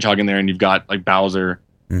Sonic the Hedgehog in there, and you've got like Bowser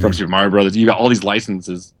from Super Mario Brothers. You got all these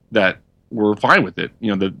licenses that were fine with it,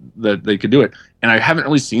 that they could do it. And I haven't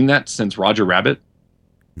really seen that since Roger Rabbit.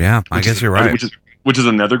 Yeah, I guess you're right. Which is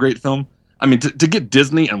another great film. I mean, to get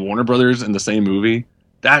Disney and Warner Brothers in the same movie,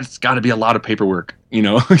 that's got to be a lot of paperwork,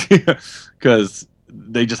 because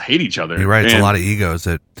they just hate each other. You're right. It's a lot of egos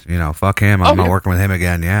that, fuck him. I'm not working with him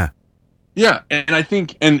again. Yeah. Yeah. And I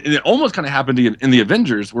think, and it almost kind of happened in the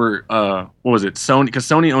Avengers where, what was it? Sony, because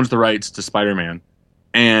Sony owns the rights to Spider-Man,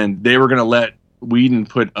 and they were going to let Whedon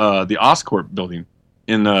put the Oscorp building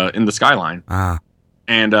in the skyline.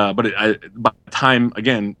 And but by the time,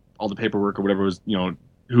 again, all the paperwork or whatever was,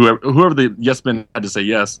 whoever the yes men had to say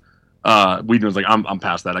yes, Whedon was like, I'm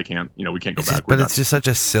past that. I can't, we can't go back. But it's just such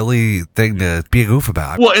a silly thing to be a goof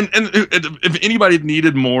about. Well, and if anybody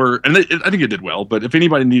needed more, and I think it did well, but if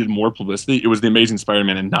anybody needed more publicity, it was the Amazing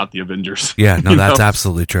Spider-Man and not the Avengers. Yeah, no, that's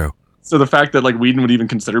absolutely true. So the fact that like Whedon would even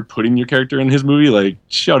consider putting your character in his movie, like,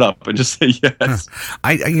 shut up and just say yes.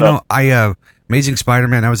 Amazing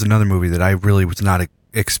Spider-Man, that was another movie that I really was not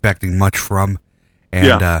expecting much from,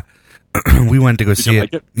 and we went to go see it.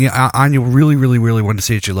 Like it. Yeah, Anya really, really, really wanted to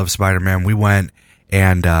see it. She loves Spider-Man. We went,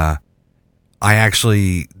 and then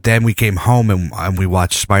we came home and we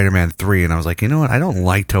watched Spider-Man 3, and I was like, you know what? I don't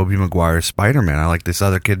like Tobey Maguire's Spider-Man. I like this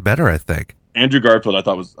other kid better, I think. Andrew Garfield, I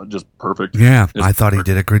thought was just perfect. Yeah, I thought he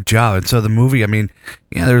did a good job. And so the movie, I mean,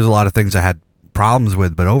 there was a lot of things I had problems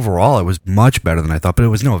with, but overall it was much better than I thought. But it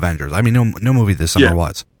was no Avengers. I mean, no movie this summer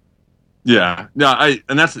was. Yeah,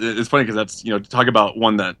 it's funny because that's to talk about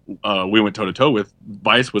one that we went toe to toe with.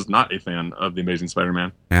 Vice was not a fan of the Amazing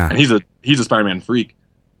Spider-Man. Yeah, and he's a Spider-Man freak,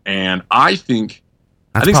 and I think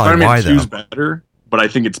Spider-Man 2 is better, but I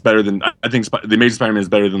think it's better than I think the Amazing Spider-Man is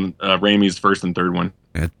better than Raimi's first and third one.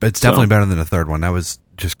 It's definitely better than the third one. That was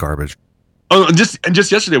just garbage. Oh, just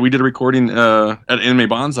yesterday we did a recording at Anime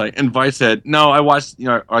Bonsai, and Vice said, "No, I watched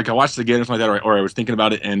I watched it again or something like that, or I was thinking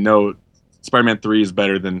about it, and no, Spider-Man 3 is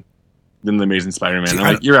better than the Amazing Spider-Man." See,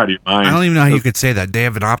 I'm like, you're out of your mind. I don't even know how you could say that. They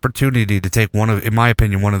have an opportunity to take in my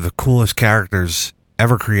opinion, one of the coolest characters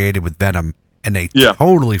ever created with Venom, and they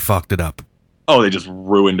totally fucked it up. Oh, they just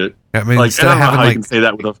ruined it. I mean, like, I don't know how you can say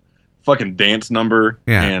that with a fucking dance number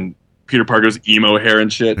and Peter Parker's emo hair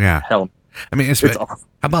and shit. Yeah, hell. I mean, it's awesome.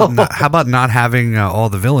 How about not having all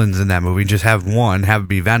the villains in that movie? Just have one, have it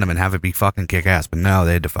be Venom, and have it be fucking kick-ass. But no,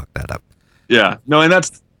 they had to fuck that up. Yeah, no, and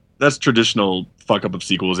that's traditional fuck up of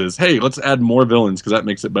sequels is, hey, let's add more villains because that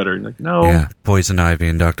makes it better. Like, no, yeah, Poison Ivy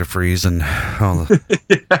and Dr. Freeze and all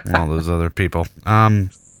those other people.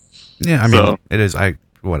 Yeah, I mean, it is.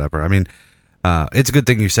 Whatever. I mean, it's a good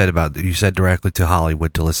thing you said directly to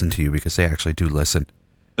Hollywood to listen to you because they actually do listen.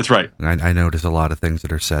 That's right. I notice a lot of things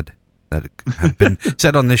that are said that have been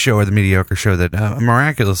said on this show or the Mediocre Show that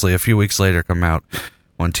miraculously a few weeks later come out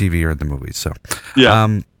on TV or in the movies. So,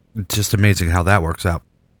 it's just amazing how that works out.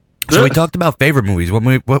 So we talked about favorite movies. What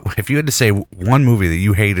if you had to say one movie that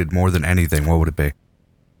you hated more than anything? What would it be?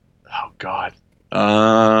 Oh God,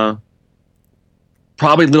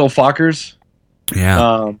 probably Little Fockers.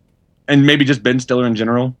 Yeah, and maybe just Ben Stiller in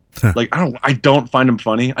general. Like I don't find him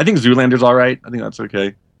funny. I think Zoolander's all right. I think that's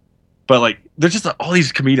okay. But like, there's just all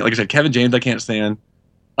these comedians. Like I said, Kevin James I can't stand.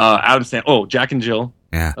 Adam Sandler. Oh, Jack and Jill.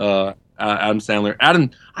 Yeah. Adam Sandler. I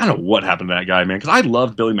don't know what happened to that guy, man. Because I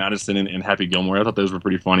loved Billy Madison and Happy Gilmore. I thought those were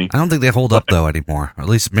pretty funny. I don't think they hold up though anymore. Or at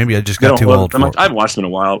least maybe I just got too old. I've watched them in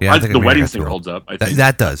a while. Yeah, the Wedding Singer holds up. I think.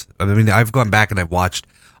 That does. I mean, I've gone back and I've watched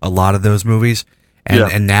a lot of those movies,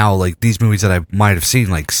 and now like these movies that I might have seen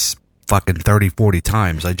like fucking 30, 40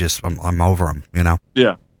 times. I'm over them. You know.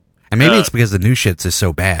 Yeah. And maybe it's because the new shit's is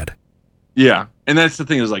so bad. Yeah, and that's the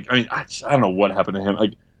thing is like I don't know what happened to him.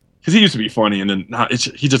 Like. Because he used to be funny, and then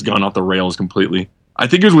he's just gone off the rails completely. I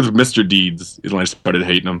think it was with Mr. Deeds is when I started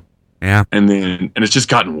hating him. Yeah, and it's just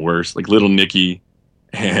gotten worse. Like Little Nicky,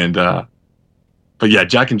 and but yeah,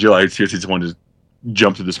 Jack and Jill. I seriously just wanted to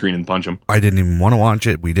jump to the screen and punch him. I didn't even want to watch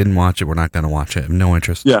it. We didn't watch it. We're not going to watch it. I have no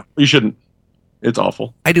interest. Yeah, you shouldn't. It's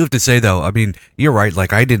awful. I do have to say though. I mean, you're right.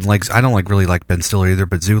 Like I don't really like Ben Stiller either.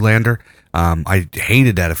 But Zoolander, I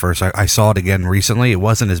hated that at first. I saw it again recently. It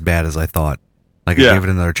wasn't as bad as I thought. Like, I gave it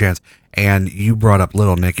another chance. And you brought up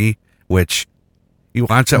Little Nicky, which you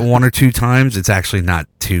watch that one or two times. It's actually not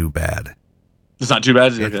too bad. It's not too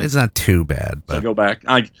bad? It's not too bad. But so go back.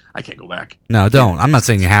 I can't go back. No, don't. I'm not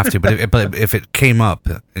saying you have to, but if it came up,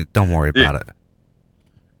 don't worry about it.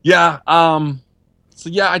 Yeah. So,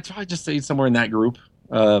 yeah, I'd probably just say somewhere in that group.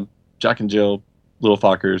 Jack and Jill, Little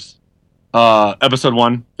Fockers. Episode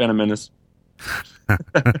 1, Phantom Menace.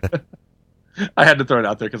 I had to throw it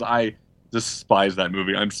out there because I despise that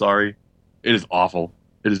movie. I'm sorry. It is awful.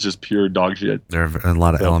 It is just pure dog shit. There are a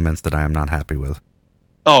lot of elements that I am not happy with.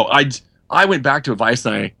 Oh, I went back to Vice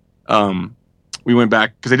and we went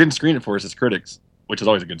back because they didn't screen it for us as critics, which is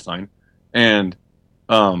always a good sign. And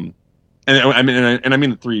I mean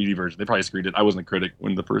the 3D version. They probably screened it. I wasn't a critic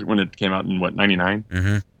when it came out in 99.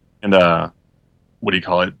 Mm-hmm. And what do you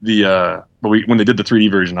call it? When they did the 3D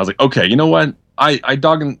version, I was like, okay, you know what? I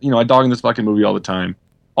dog in this fucking movie all the time.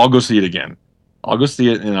 I'll go see it again. I'll go see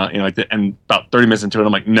it, and about 30 minutes into it,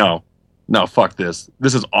 I'm like, no, fuck this.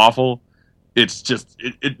 This is awful. It's just,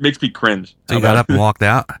 it makes me cringe. So you got up and walked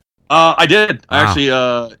out? I did.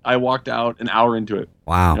 Wow. I walked out an hour into it.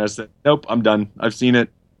 Wow. And I said, nope, I'm done. I've seen it.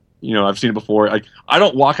 I've seen it before. I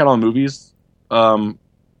don't walk out on movies. I don't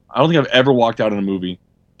think I've ever walked out on a movie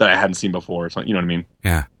that I hadn't seen before. So, you know what I mean?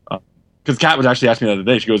 Yeah. Because Kat was actually asking me the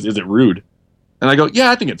other day. She goes, "Is it rude?" And I go,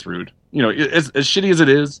 "Yeah, I think it's rude. As shitty as it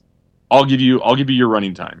is, I'll give you your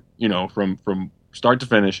running time. From start to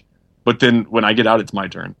finish. But then when I get out, it's my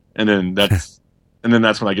turn, and then that's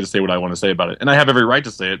when I get to say what I want to say about it. And I have every right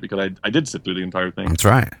to say it because I did sit through the entire thing. That's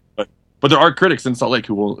right. But there are critics in Salt Lake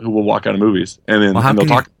who will walk out of movies and then they'll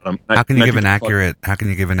talk about them. How can you give an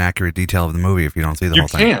accurate detail of the movie if you don't see the whole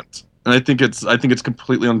thing? You can't. And I think it's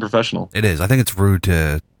completely unprofessional. It is. I think it's rude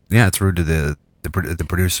to the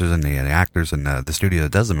producers and the actors and the studio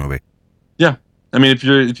that does the movie. Yeah. I mean, if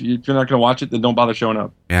you're not going to watch it, then don't bother showing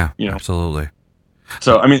up. Yeah. Absolutely.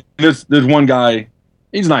 So I mean, there's one guy.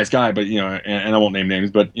 He's a nice guy, but and I won't name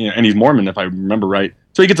names, but and he's Mormon if I remember right.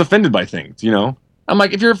 So he gets offended by things. I'm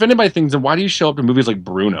like, if you're offended by things, then why do you show up to movies like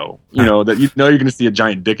Bruno? That you're going to see a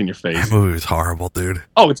giant dick in your face. That movie was horrible, dude.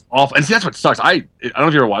 Oh, it's awful. And see, that's what sucks. I don't know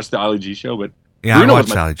if you ever watched the Ali G show, but yeah, Bruno I watched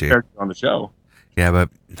was my Ali G character on the show. Yeah, but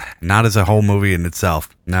not as a whole movie in itself.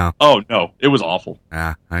 No. Oh no, it was awful.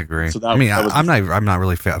 Yeah, I agree. So I'm not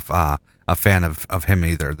really a fan of him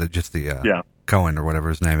either. Just the Cohen or whatever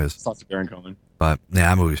his name is. Sacha Baron Cohen. But yeah,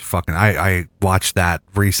 that movie's fucking. I watched that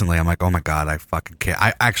recently. I'm like, oh my god, I fucking can't.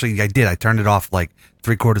 I did. I turned it off like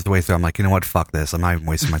 3/4 of the way through. I'm like, you know what? Fuck this. I'm not even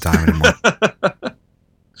wasting my time anymore.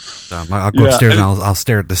 So I'll go upstairs and I'll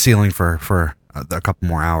stare at the ceiling for a couple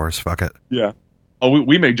more hours. Fuck it. Yeah. Oh,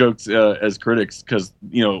 we make jokes as critics because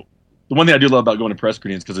the one thing I do love about going to press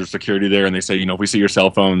screenings because there's security there and they say if we see your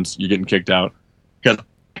cell phones, you're getting kicked out. Because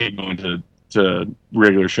I hate going to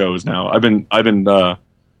regular shows now. I've been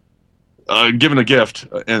given a gift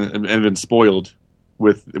and been spoiled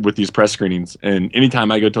with these press screenings. And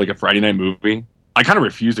anytime I go to like a Friday night movie, I kind of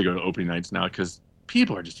refuse to go to opening nights now because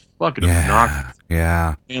people are just fucking obnoxious.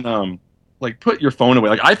 Yeah. And like put your phone away.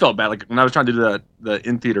 Like I felt bad like when I was trying to do the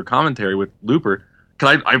in theater commentary with Looper.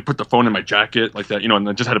 Cause I put the phone in my jacket like that, and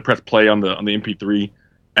I just had to press play on the MP3,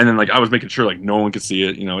 and then like I was making sure like no one could see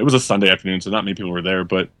it. It was a Sunday afternoon, so not many people were there.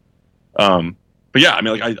 But yeah, I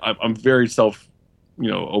mean, like I'm very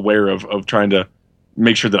aware of trying to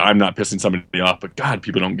make sure that I'm not pissing somebody off. But God,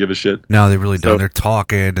 people don't give a shit. No, they really don't. They're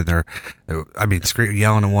talking and they're screaming,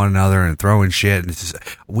 yelling at one another and throwing shit. And it's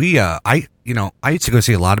just, I used to go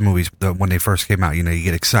see a lot of movies when they first came out. You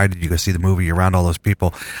get excited, you go see the movie, you're around all those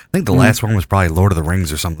people. I think the last one was probably Lord of the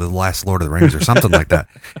Rings or something. The last Lord of the Rings or something like that.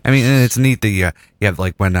 I mean, and it's neat that you have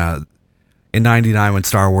like when in '99 when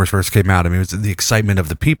Star Wars first came out. I mean, it was the excitement of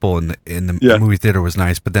the people in the movie theater was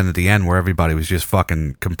nice, but then at the end where everybody was just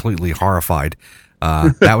fucking completely horrified.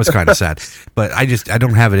 That was kind of sad, but I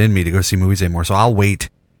don't have it in me to go see movies anymore. So I'll wait.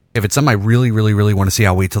 If it's something I really, really, really want to see,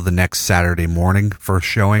 I'll wait till the next Saturday morning for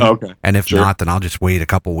showing. Okay. And if not, then I'll just wait a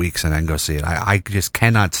couple weeks and then go see it. I just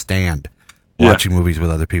cannot stand watching movies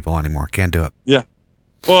with other people anymore. Can't do it. Yeah.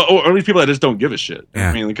 Well, or these people that just don't give a shit. Yeah.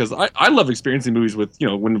 I mean, because I love experiencing movies with,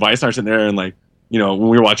 when Vice and I are sitting there and like, when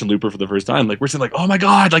we were watching Looper for the first time, like we're saying like, oh my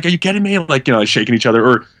God, like, are you kidding me? Like, shaking each other.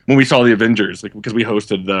 Or when we saw the Avengers, like, because we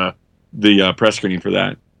hosted the press screening for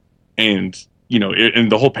that. And,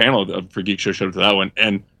 and the whole panel for Geek Show showed up to that one.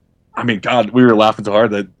 And I mean, God, we were laughing so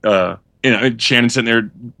hard that, Shannon's sitting there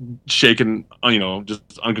shaking,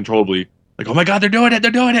 just uncontrollably. Like, oh my God, they're doing it,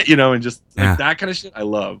 and just like that kind of shit I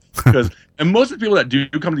love. And most of the people that do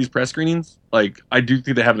come to these press screenings, like, I do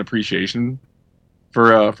think they have an appreciation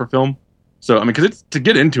for film. So, I mean, because it's to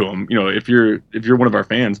get into them, if you're one of our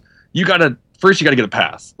fans, you gotta get a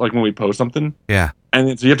pass, like when we post something. Yeah.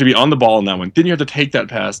 And so you have to be on the ball in that one. Then you have to take that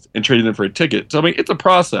pass and trade it in for a ticket. So, I mean, it's a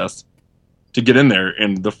process to get in there.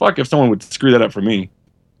 And the fuck if someone would screw that up for me,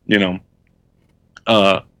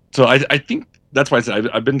 So I think that's why I said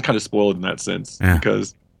I've been kind of spoiled in that sense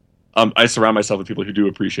because I surround myself with people who do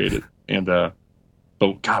appreciate it. And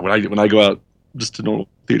but God, when I go out just to normal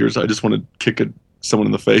theaters, I just want to kick someone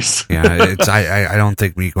in the face. Yeah, I don't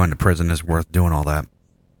think me going to prison is worth doing all that.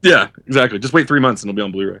 Yeah, exactly. Just wait 3 months and it'll be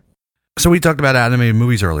on Blu-ray. So we talked about animated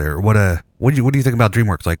movies earlier. What do you think about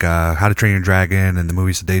DreamWorks? Like How to Train Your Dragon and the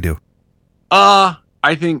movies that they do?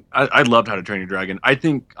 I think I loved How to Train Your Dragon. I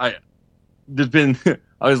think there's been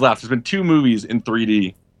I always laugh. There's been 2 movies in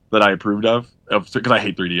 3D that I approved of because I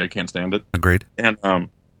hate 3D. I can't stand it. Agreed. And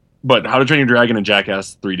but How to Train Your Dragon and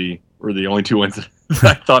Jackass 3D were the only 2 ones that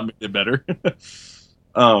I thought made it better.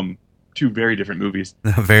 2 very different movies.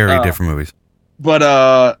 Very different movies.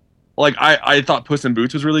 But like I thought Puss in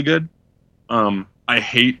Boots was really good. I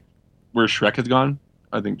hate where Shrek has gone.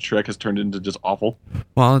 I think Shrek has turned into just awful.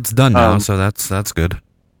 Well, it's done now, so that's good.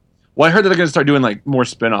 Well, I heard that they're going to start doing like more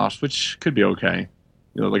spin-offs, which could be okay.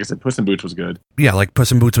 Like I said, Puss in Boots was good. Yeah, like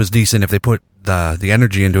Puss in Boots was decent. If they put the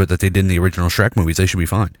energy into it that they did in the original Shrek movies, they should be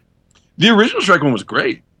fine. The original Shrek one was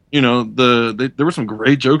great. There were some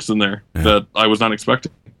great jokes in there that I was not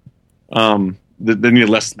expecting. They needed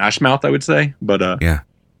less Smash Mouth, I would say, but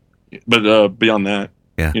beyond that,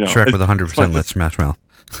 Shrek with 100% less Smash Mouth.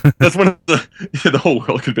 That's one of the whole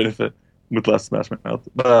world could benefit with less Smash Mouth.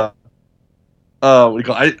 But what do you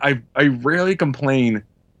call it? I rarely complain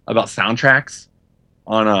about soundtracks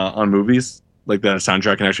on movies. Like that a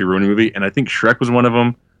soundtrack can actually ruin a movie, and I think Shrek was one of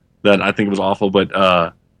them that I think was awful. But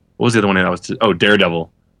what was the other one that I was?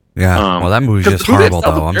 Daredevil. Yeah, well, that movie's just horrible,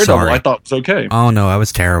 though. I'm sorry. I thought it was okay. Oh no, that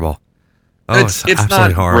was terrible. Oh, it's absolutely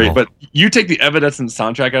not horrible. Great, but you take the Evanescent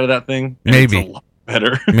soundtrack out of that thing, and maybe it's a lot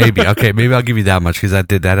better. Maybe I'll give you that much because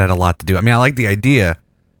that had a lot to do. I mean, I like the idea,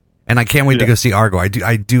 and I can't wait to go see Argo. I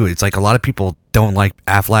do. It's like a lot of people don't like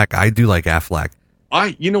Affleck. I do like Affleck.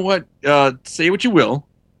 You know what? Say what you will.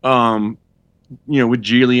 With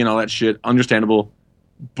Geely and all that shit, understandable.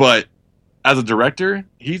 But as a director,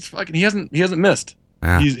 he hasn't missed.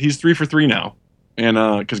 Yeah. He's 3 for 3 now.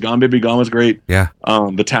 and because Gone Baby Gone was great. Yeah.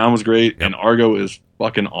 The Town was great, and Argo is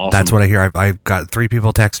fucking awesome. That's what I hear. I've got 3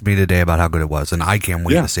 people text me today about how good it was, and I can't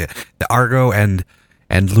wait to see it. The Argo and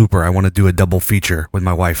Looper. I want to do a double feature with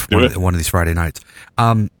my wife one of these Friday nights.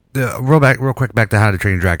 Real quick back to How to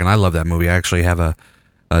Train Your Dragon. I love that movie. I actually have a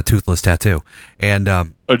toothless tattoo, and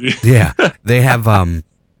yeah, they have a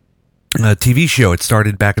TV show. It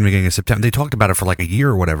started back in the beginning of September. They talked about it for like a year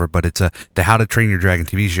or whatever, but it's the How to Train Your Dragon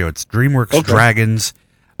TV show. It's DreamWorks Dragons,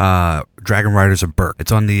 Dragon Riders of Berk.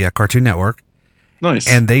 It's on the Cartoon Network. Nice.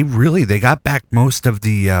 And they got back most of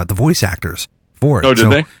the voice actors for it. Oh, did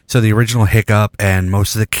they? So the original Hiccup and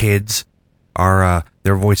most of the kids are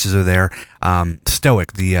their voices are there.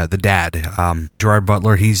 Stoic, the dad, Gerard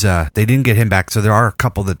Butler. He's they didn't get him back, so there are a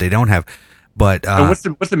couple that they don't have. But what's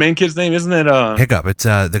the main kid's name? Isn't it Hiccup? It's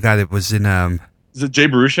the guy that was in. Is it Jay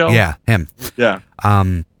Baruchel? Yeah, him. Yeah.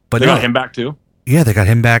 But they got him back too. Yeah, they got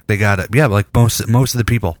him back. They got like most of the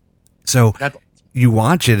people. So you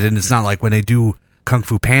watch it, and it's not like when they do Kung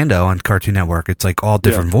Fu Panda on Cartoon Network. It's like all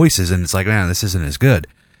different voices, and it's like, man, this isn't as good.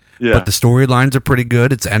 Yeah. But the storylines are pretty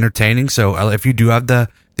good. It's entertaining. So if you do have the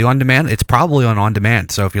on demand, it's probably on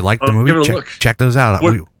demand. So if you like the movie, check those out.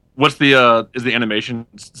 What's the is the animation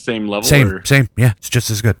same level? Same. Yeah, it's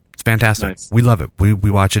just as good. It's fantastic. Nice. We love it. We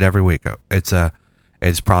watch it every week. It's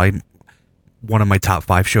probably one of my top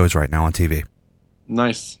 5 shows right now on TV.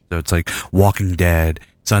 Nice. So it's like Walking Dead,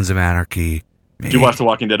 Sons of Anarchy. Did you watch the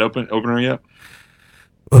Walking Dead opener yet?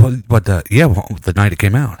 The night it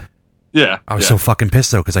came out. Yeah. I was so fucking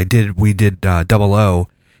pissed though, because we did 00,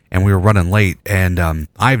 and we were running late, and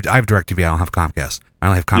I have DirecTV. I don't have Comcast. I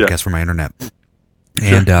only have Comcast for my internet.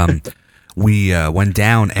 And we went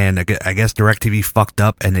down, and I guess DirecTV fucked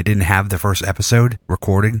up, and they didn't have the first episode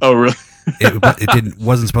recording. Oh, really? it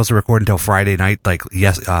wasn't supposed to record until Friday night,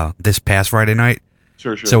 this past Friday night.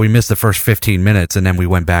 Sure. So we missed the first 15 minutes, and then we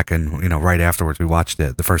went back and right afterwards we watched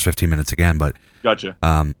the first 15 minutes again. But gotcha.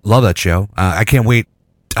 Love that show. I can't wait.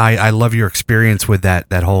 I love your experience with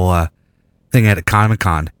that whole thing at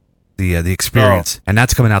Comic-Con, the experience, and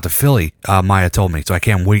that's coming out to Philly. Maya told me, so I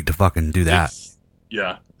can't wait to fucking do that.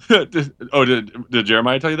 Yeah. Did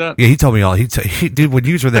Jeremiah tell you that? Yeah, he told me all. He did when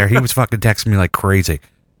you were there. He was fucking texting me like crazy.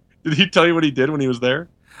 Did he tell you what he did when he was there?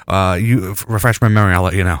 You refresh my memory. I'll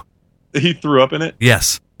let you know. He threw up in it?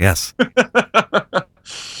 Yes. Because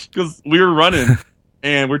we were running,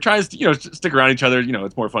 and we're trying to, stick around each other.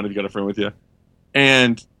 It's more fun if you got a friend with you.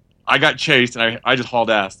 And I got chased, and I just hauled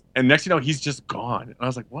ass. And next he's just gone. And I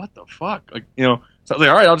was like, what the fuck? So I was like,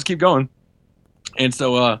 all right, I'll just keep going. And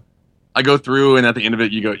so I go through, and at the end of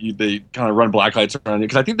it, they kind of run black lights around you.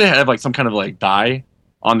 Because I think they have like some kind of like dye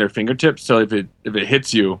on their fingertips. So if it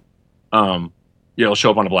hits you, it'll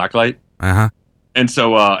show up on a black light. Uh-huh. And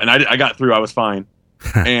so, I got through. I was fine.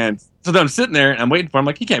 And so then I'm sitting there, and I'm waiting for him. I'm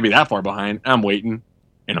like, he can't be that far behind. And I'm waiting.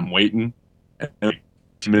 And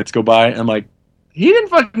 2 minutes go by. And I'm like, he didn't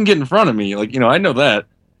fucking get in front of me. Like, I know that.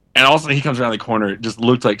 And all of a sudden, he comes around the corner. It just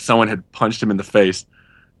looked like someone had punched him in the face.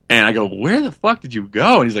 And I go, where the fuck did you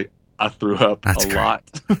go? And he's like, I threw up lot.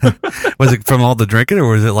 Was it from all the drinking, or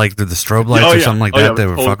was it like the strobe lights or something like that? They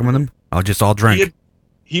were fucking with him? Oh, just all drink.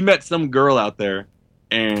 He met some girl out there,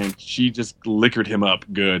 and she just liquored him up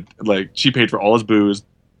good. Like, she paid for all his booze,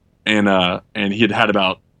 and he had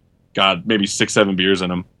about, maybe 6-7 beers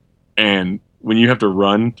in him. And when you have to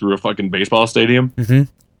run through a fucking baseball stadium,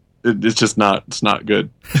 it's just it's not good.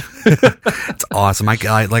 It's awesome. Like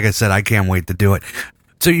I said, I can't wait to do it.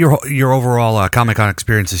 So your overall Comic-Con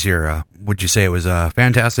experience this year, would you say it was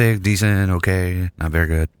fantastic, decent, okay, not very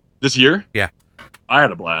good? This year? Yeah. I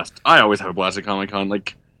had a blast. I always have a blast at Comic-Con.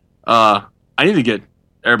 Like, I need to get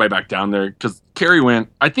everybody back down there, because Carrie went.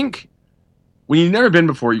 I think when you've never been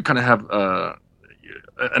before, you kind of have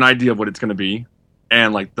an idea of what it's going to be.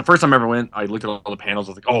 And like the first time I ever went, I looked at all the panels.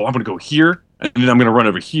 I was like, oh, I'm going to go here, and then I'm going to run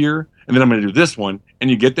over here, and then I'm going to do this one.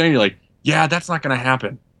 And you get there, and you're like, yeah, that's not going to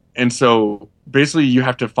happen. And so basically, you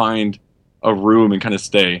have to find a room and kind of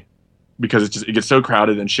stay, because it gets so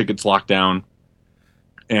crowded and shit gets locked down.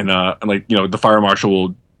 And the fire marshal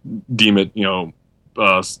will deem it,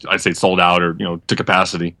 I'd say sold out or, to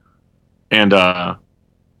capacity. And,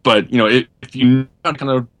 but, if you kind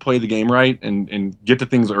of play the game right and get to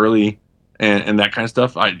things early and that kind of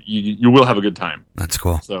stuff, you will have a good time. That's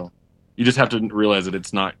cool. So you just have to realize that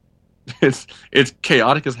it's not, it's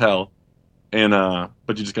chaotic as hell. And,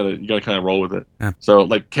 but you gotta kind of roll with it. Yeah. So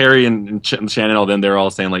like Carrie and Shannon, all them, they're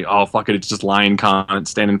all saying like, oh, fuck it. It's just line con,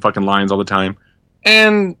 standing fucking lines all the time.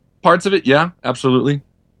 And parts of it, yeah, absolutely.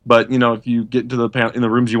 But if you get into in the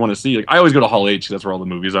rooms you want to see, like I always go to Hall H, because that's where all the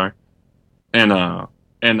movies are. And I,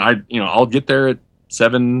 I'll get there at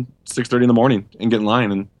 6:30 in the morning and get in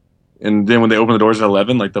line. And then when they open the doors at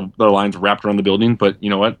 11, like the line's wrapped around the building. But you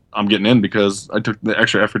know what? I'm getting in because I took the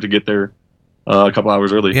extra effort to get there a couple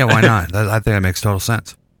hours early. Yeah, why not? I think that makes total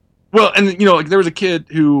sense. Well, and you know, like there was a kid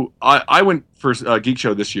who I went for Geek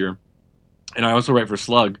Show this year, and I also write for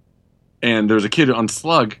Slug. And there was a kid on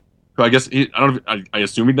Slug who I guess I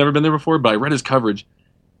assume he'd never been there before, but I read his coverage,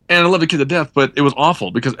 and I love the kid to death. But it was awful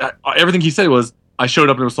because everything he said was, "I showed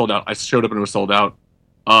up and it was sold out. I showed up and it was sold out.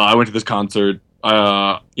 I went to this concert."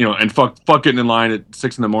 And fuck getting in line at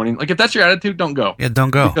 6 in the morning. Like, if that's your attitude, don't go. Yeah, don't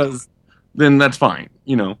go. Because then that's fine,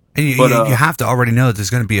 you know. And you have to already know that there's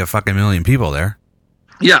going to be a fucking million people there.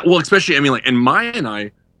 Yeah, well, especially, I mean, like, and Maya and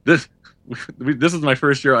I, this is my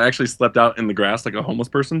first year I actually slept out in the grass like a homeless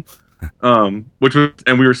person, and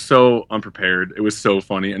we were so unprepared. It was so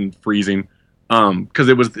funny and freezing, because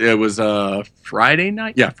it was Friday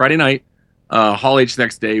night. Yeah, Friday night. Hall H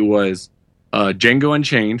next day was Django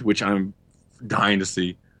Unchained, which I'm dying to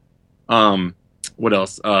see. What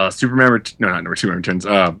else? Superman Returns.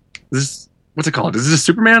 What's it called? Is this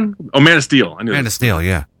Superman? Oh, Man of Steel. I knew Man of Steel,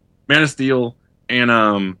 yeah. Man of Steel,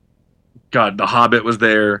 and God, The Hobbit was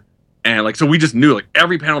there, and like, so we just knew, like,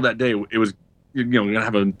 every panel that day it was, you know, we're gonna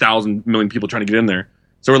have 1,000 million people trying to get in there.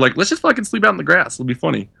 So we're like, let's just fucking sleep out in the grass. It'll be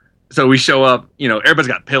funny. So we show up, you know, everybody's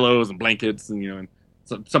got pillows and blankets, and you know, and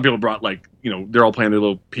some people brought, like, you know, they're all playing their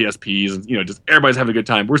little PSPs, and you know, just everybody's having a good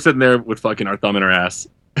time. We're sitting there with fucking our thumb in our ass,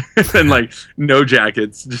 and like no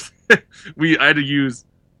jackets. Just I had to use.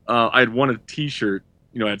 I had won a T-shirt,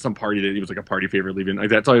 you know, at some party that it was like a party favor leaving like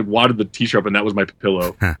that. So I wadded the T-shirt up, and that was my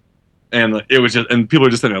pillow. And it was just, and people were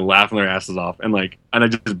just sitting there laughing their asses off, and like, and I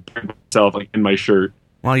just burned myself like in my shirt.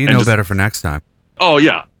 Well, you know better for next time. Oh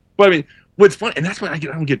yeah, but I mean, what's funny, and that's what I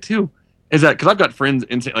don't get too, is that because I've got friends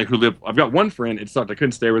in like who live. I've got one friend. It sucked. I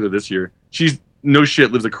couldn't stay with her this year. She's no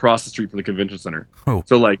shit lives across the street from the convention center. Oh.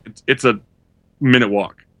 So like it's a minute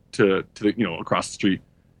walk to the, you know, across the street,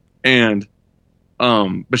 and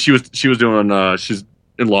but she was doing she's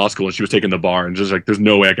in law school, and she was taking the bar, and just like, there's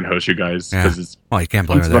no way I can host you guys because it's, well, you can't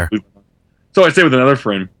blame her there. So I stay with another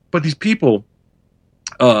friend, but these people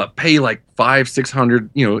pay like $500-$600,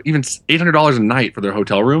 you know, even $800 a night for their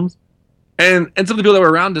hotel rooms. And some of the people that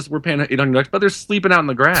were around us were paying $800, but they're sleeping out in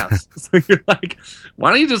the grass. So you're like,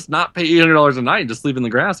 why don't you just not pay $800 a night and just sleep in the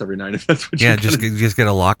grass every night if that's what you just get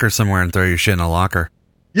a locker somewhere and throw your shit in a locker.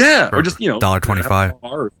 Yeah, or just, you know,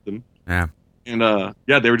 $1.25. Yeah. And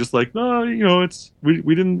they were just like, no, you know, it's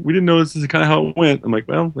we didn't know this is kind of how it went. I'm like,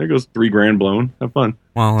 well, there goes $3,000 blown. Have fun.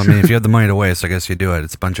 Well, I mean, if you have the money to waste, I guess you do it.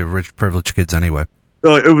 It's a bunch of rich, privileged kids anyway.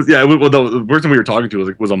 Well, the person we were talking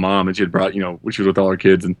to was a mom, and she had brought, you know, she was with all her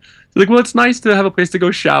kids, and she's like, well, it's nice to have a place to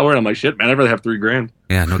go shower. And I'm like, shit, man, I'd rather have $3,000.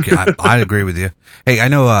 Yeah, no, I agree with you. Hey, I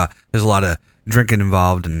know there's a lot of drinking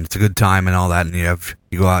involved, and it's a good time and all that, and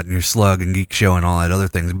you go out and your Slug and Geek Show and all that other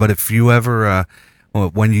things. But if you ever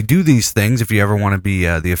when you do these things, if you ever want to be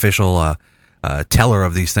the official teller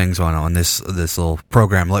of these things on this little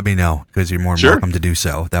program, let me know, because you're more than welcome to do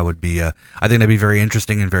so. That would be, I think that'd be very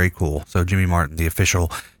interesting and very cool. So Jimmy Martin, the official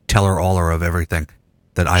teller-aller of everything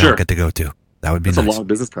that I don't get to go to. That would be nice. That's a long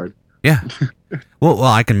business card. Yeah. well,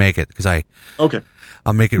 I can make it, because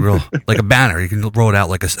I'll make it real, like a banner. You can roll it out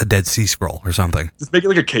like a Dead Sea Scroll or something. Just make it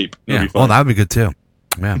like a cape. Yeah. Well, that would be good too.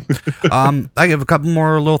 Yeah. I have a couple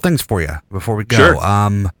more little things for you before we go.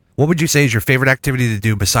 Sure. What would you say is your favorite activity to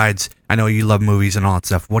do besides, I know you love movies and all that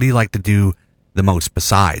stuff. What do you like to do the most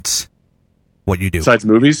besides what you do? Besides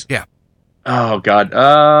movies? Yeah. Oh, God.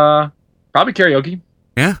 Probably karaoke.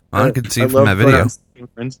 Yeah. I can see from that video.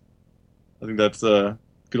 Friends. I think that's good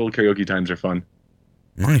old karaoke times are fun.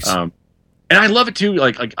 Nice. And I love it too.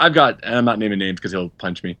 Like I've got, and I'm not naming names because he'll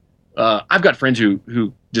punch me. I've got friends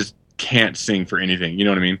who just can't sing for anything. You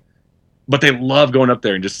know what I mean? But they love going up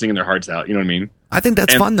there and just singing their hearts out. You know what I mean? I think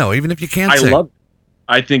that's fun though, even if you can't sing.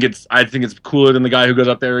 I think it's cooler than the guy who goes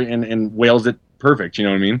up there and wails it perfect. You know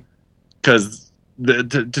what I mean? Because to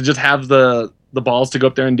just have the balls to go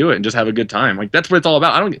up there and do it and just have a good time. Like, that's what it's all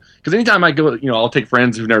about. Because anytime I go, you know, I'll take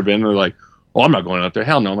friends who've never been, and they're like, oh, I'm not going up there.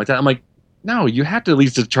 Hell no. I'm like that. I'm like, no, you have to at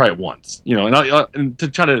least just try it once, you know, and to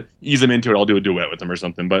try to ease them into it, I'll do a duet with them or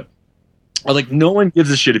something. But like, no one gives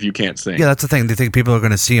a shit if you can't sing. Yeah, that's the thing. They think people are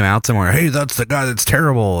going to see him out somewhere. Hey, that's the guy that's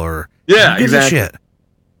terrible, or yeah, exactly. Shit.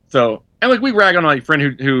 So, and like, we rag on my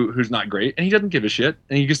friend who's not great, and he doesn't give a shit,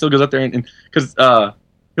 and he still goes up there and because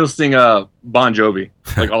he'll sing Bon Jovi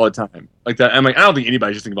like all the time, like that. I'm like, I don't think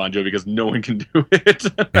anybody should sing Bon Jovi because no one can do it.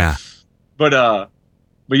 Yeah. But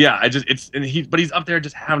yeah, but he's up there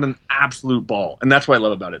just having an absolute ball, and that's what I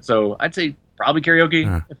love about it. So I'd say probably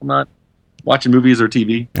karaoke if I'm not watching movies or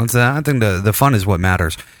TV. I think the fun is what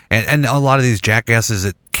matters. And a lot of these jackasses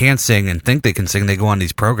that can't sing and think they can sing, they go on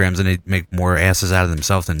these programs and they make more asses out of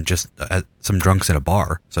themselves than just some drunks at a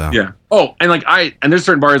bar. So yeah. Oh, and like there's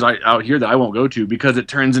certain bars out here that I won't go to because it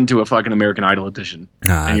turns into a fucking American Idol edition.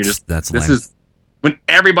 Nah, and that's this lame. is when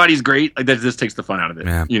everybody's great. Like that just takes the fun out of it.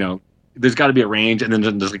 Yeah. You know, there's got to be a range, and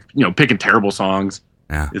then just like picking terrible songs.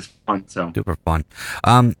 Yeah, it's fun. So super fun.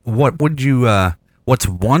 What would you? What's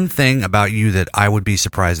one thing about you that I would be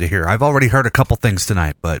surprised to hear? I've already heard a couple things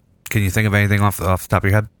tonight, but can you think of anything off the top of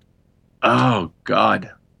your head? Oh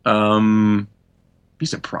God, be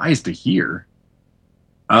surprised to hear.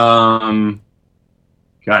 God,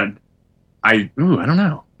 I don't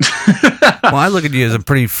know. Well, I look at you as a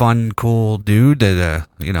pretty fun, cool dude that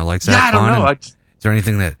likes to have fun. I don't know. Is there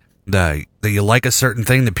anything that you like a certain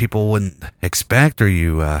thing that people wouldn't expect, or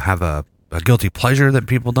you have a guilty pleasure that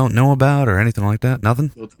people don't know about, or anything like that? Nothing?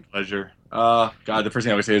 Guilty pleasure. God, the first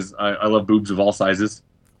thing I would say is I love boobs of all sizes.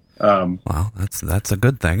 Well, that's a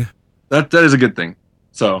good thing. That is a good thing.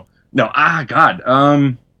 So no, God.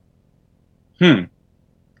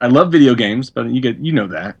 I love video games, but you know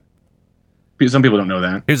that. Some people don't know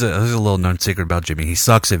that. Here's a little known secret about Jimmy. He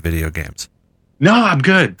sucks at video games. No, I'm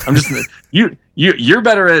good. I'm just you're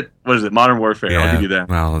better at what is it? Modern Warfare. Yeah, I'll give you that.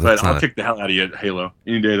 well, but I'll kick the hell out of you at Halo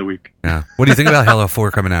any day of the week. Yeah. What do you think about Halo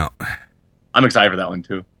 4 coming out? I'm excited for that one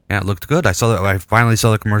too. Yeah, it looked good. I finally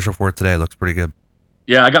saw the commercial for it today. It looks pretty good.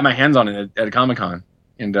 Yeah, I got my hands on it at Comic-Con,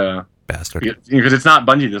 and bastard, because it's not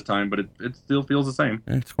Bungie this time, but it still feels the same.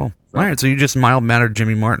 It's cool. So. All right, so you just mild-mannered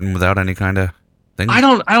Jimmy Martin without any kind of thing. I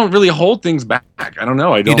don't really hold things back. I don't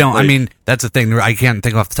know. You don't. I mean, that's the thing. I can't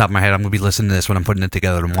think off the top of my head. I'm going to be listening to this when I'm putting it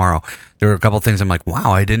together tomorrow. There were a couple of things I'm like,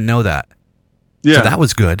 wow, I didn't know that. Yeah, so that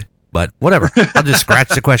was good. But whatever. I'll just scratch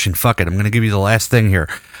the question. Fuck it. I'm going to give you the last thing here.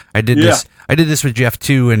 I did this with Jeff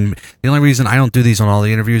too, and the only reason I don't do these on all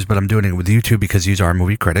the interviews, but I'm doing it with you two because you are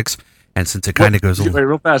movie critics, and since it kind of goes. Wait,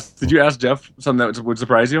 real fast. Did you ask Jeff something that would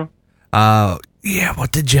surprise you? Yeah.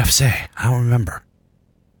 What did Jeff say? I don't remember.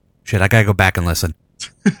 Shit, I gotta go back and listen.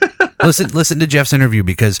 listen to Jeff's interview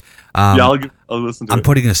because I'll listen to it. I'm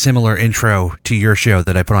putting a similar intro to your show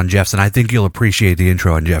that I put on Jeff's, and I think you'll appreciate the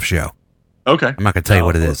intro on Jeff's show. Okay. I'm not gonna tell you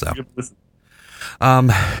what it is though.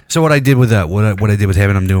 So what I did with what I did with him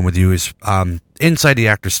and I'm doing with you is inside the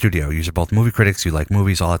Actors Studio. You're both movie critics. You like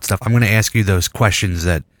movies, all that stuff. I'm going to ask you those questions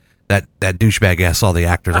that douchebag asks all the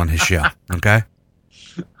actors on his show. Okay.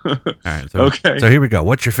 All right. So, okay. So here we go.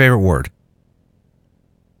 What's your favorite word?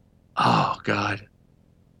 Oh God.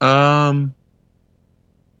 God,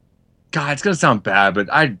 it's gonna sound bad, but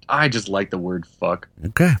I just like the word fuck.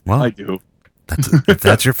 Okay. Well, I do. If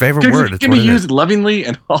that's your favorite word, it can be used lovingly,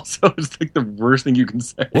 and also it's like the worst thing you can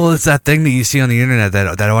say. Well, it's that thing that you see on the internet,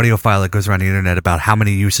 that audio file that goes around the internet about how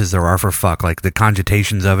many uses there are for fuck, like the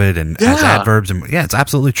conjugations of it and as adverbs, and it's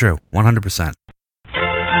absolutely true, 100%.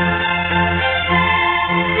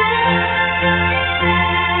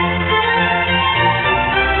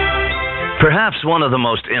 Perhaps one of the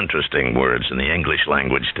most interesting words in the English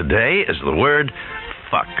language today is the word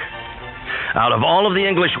fuck. Out of all of the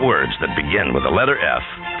English words that begin with the letter F,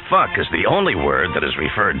 fuck is the only word that is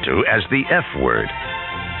referred to as the F word.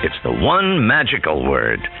 It's the one magical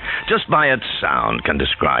word. Just by its sound can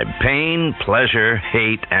describe pain, pleasure,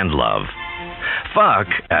 hate, and love. Fuck,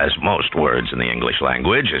 as most words in the English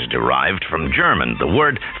language, is derived from German, the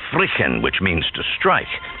word frichen, which means to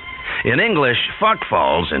strike. In English, fuck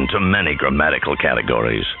falls into many grammatical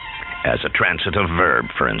categories. As a transitive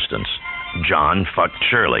verb, for instance, John fucked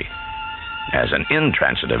Shirley. As an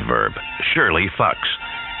intransitive verb, Shirley fucks.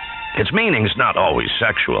 Its meaning's not always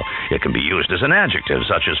sexual. It can be used as an adjective,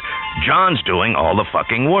 such as, John's doing all the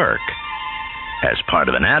fucking work. As part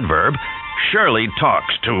of an adverb, Shirley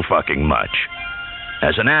talks too fucking much.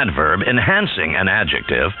 As an adverb enhancing an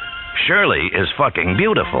adjective, Shirley is fucking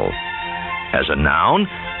beautiful. As a noun,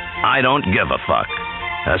 I don't give a fuck.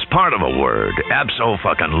 As part of a word,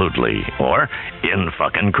 abso-fucking-lutely, or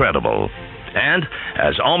in-fucking-credible. And,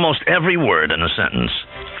 as almost every word in a sentence,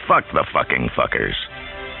 fuck the fucking fuckers.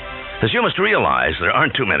 As you must realize, there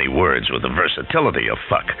aren't too many words with the versatility of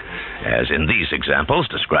fuck, as in these examples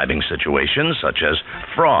describing situations such as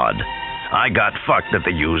fraud, I got fucked at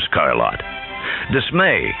the used car lot.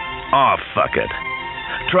 Dismay, oh fuck it.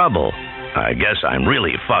 Trouble, I guess I'm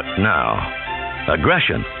really fucked now.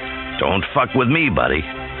 Aggression, don't fuck with me, buddy.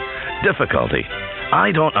 Difficulty,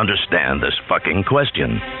 I don't understand this fucking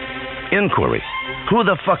question. Inquiry, who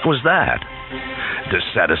the fuck was that?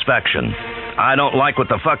 Dissatisfaction, I don't like what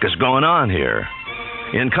the fuck is going on here.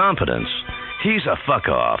 Incompetence, he's a fuck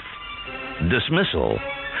off. Dismissal,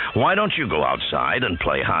 Why don't you go outside and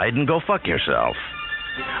play hide and go fuck yourself?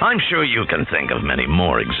 I'm sure you can think of many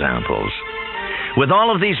more examples. With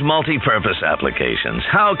all of these multi-purpose applications,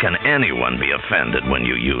 how can anyone be offended when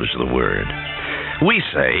you use the word? We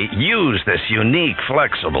say, use this unique,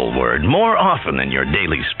 flexible word more often in your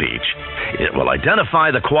daily speech. It will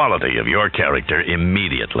identify the quality of your character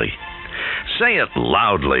immediately. Say it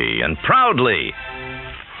loudly and proudly.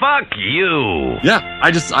 Fuck you. Yeah,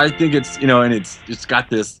 I think it's, and it's got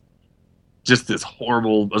this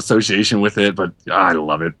horrible association with it, but I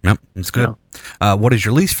love it. Yep, it's good. What is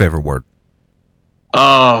your least favorite word?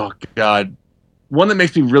 Oh God, one that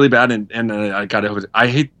makes me really bad, and I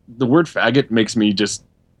hate the word faggot. Makes me just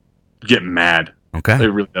get mad. Okay, it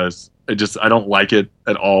really does. I don't like it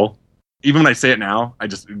at all. Even when I say it now, I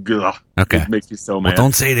just okay. It makes me so mad. Well,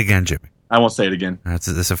 don't say it again, Jimmy. I won't say it again. It's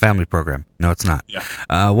a family program. No, it's not.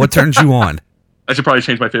 Yeah. What turns you on? I should probably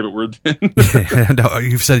change my favorite word. No,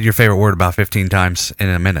 you've said your favorite word about 15 times in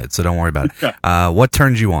a minute, so don't worry about it. Yeah. What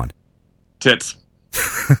turns you on? Tits.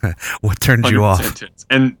 What turns you off? Tits.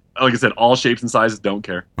 And like I said, all shapes and sizes, don't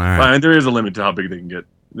care. All right. There is a limit to how big they can get.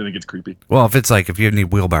 Then it gets creepy. Well, if you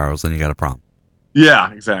need wheelbarrows, then you got a problem.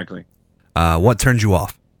 Yeah, exactly. What turns you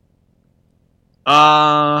off?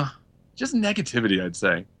 Just negativity, I'd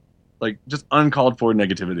say. Like, just uncalled for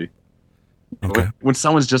negativity. Okay. When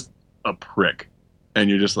someone's just a prick, and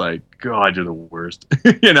you're just like, God, you're the worst.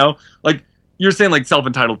 Like, you're saying, like,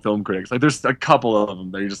 self-entitled film critics. Like, there's a couple of them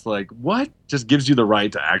that you're just like, what? Just gives you the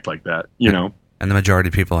right to act like that, know? And the majority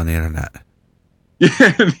of people on the internet. Yeah,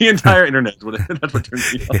 the entire internet. That's what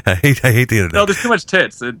turns me off. Yeah, I hate the internet. No, there's too much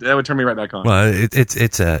tits. That would turn me right back on. Well,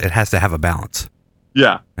 it has to have a balance.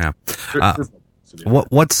 Yeah. Yeah.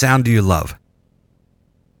 What sound do you love?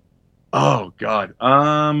 Oh God.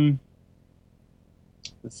 The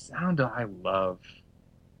sound I love.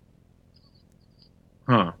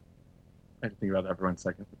 Huh. I have to think about that for 1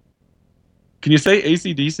 second. Can you say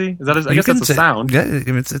AC/DC? Is that? I guess that's a sound. Yeah,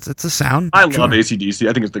 it's a sound. I love AC/DC.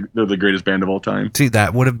 I think they're the greatest band of all time. See,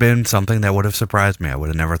 that would have been something that would have surprised me. I would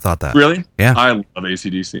have never thought that. Really? Yeah. I love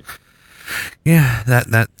AC/DC. Yeah,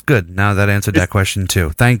 that's good. Now that answered that question too.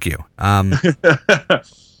 Thank you.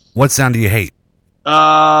 What sound do you hate?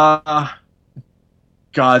 God,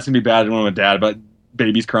 it's gonna be bad when I'm a dad, but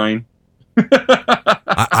babies crying.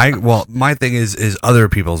 Well, my thing is other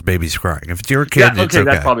people's babies crying. If it's your kid, it's okay.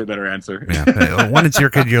 That's probably a better answer. Yeah. When it's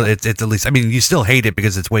your kid, it's at least. I mean, you still hate it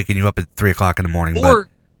because it's waking you up at 3:00 in the morning.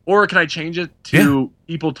 Or can I change it to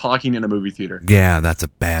people talking in a movie theater? Yeah, that's a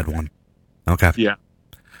bad one. Okay. Yeah.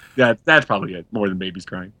 That's probably it. More than babies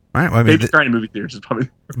crying. Right. Well, I mean, babies crying in movie theaters is probably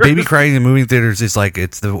baby crying in movie theaters is like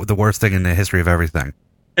it's the worst thing in the history of everything.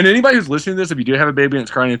 And anybody who's listening to this, if you do have a baby and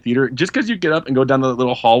it's crying in a theater, just because you get up and go down the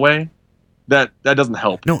little hallway, that doesn't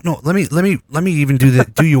help. No. Let me even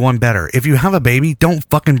do you one better. If you have a baby, don't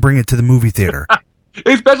fucking bring it to the movie theater.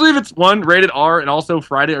 Especially if it's one rated R and also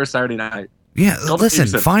Friday or Saturday night. Yeah, listen,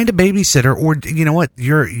 find a babysitter, or you know what?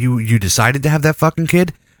 You decided to have that fucking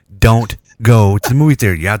kid. Don't go to the movie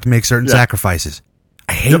theater. You have to make certain sacrifices.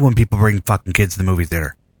 I hate when people bring fucking kids to the movie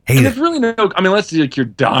theater. It's really unless you're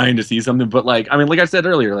dying to see something, but like I said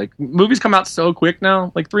earlier, like movies come out so quick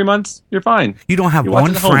now, like 3 months, you're fine. You don't have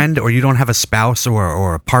one friend, or you don't have a spouse,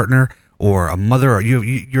 or a partner, or a mother, or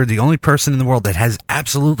you're the only person in the world that has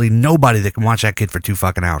absolutely nobody that can watch that kid for 2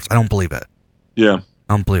 fucking hours. I don't believe it. Yeah.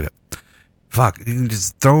 I don't believe it. Fuck, you can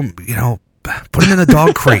just throw him, put him in the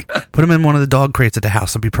dog crate. Put him in one of the dog crates at the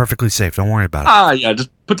house. They'll be perfectly safe. Don't worry about it. Yeah, just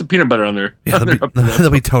put some peanut butter on there. Yeah, they'll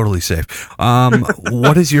be totally safe.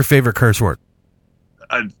 What is your favorite curse word?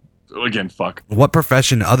 Again, fuck. What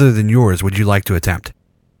profession other than yours would you like to attempt?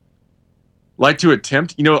 Like to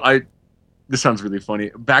attempt? This sounds really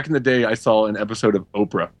funny. Back in the day, I saw an episode of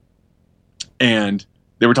Oprah, and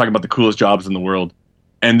they were talking about the coolest jobs in the world.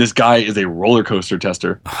 And this guy is a roller coaster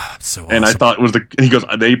tester. Oh, so awesome. And I thought he goes,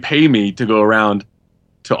 they pay me to go around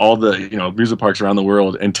to all the, amusement parks around the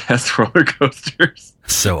world and test roller coasters.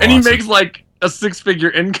 So and awesome. He makes like a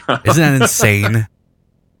 6-figure income. Isn't that insane?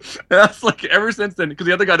 That's like ever since then, because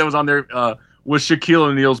the other guy that was on there was Shaquille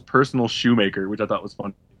O'Neal's personal shoemaker, which I thought was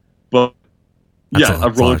fun. But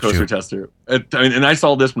a roller coaster tester. And I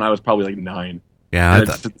saw this when I was probably like 9. Yeah,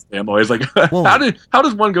 I'm always like, how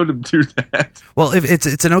does one go to do that? Well, if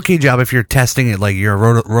it's an okay job if you're testing it, like you're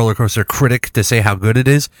a roller coaster critic to say how good it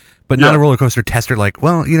is, but not a roller coaster tester. Like,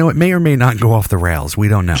 well, it may or may not go off the rails. We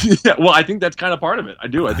don't know. Yeah, well, I think that's kind of part of it. I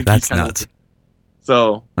do. I think that's nuts.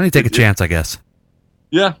 So let me take a chance, I guess.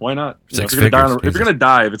 Yeah, why not? If you're gonna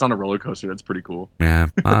die, if it's on a roller coaster, that's pretty cool. Yeah,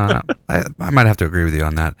 I might have to agree with you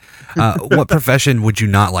on that. What profession would you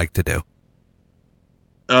not like to do?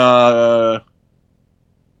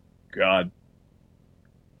 God.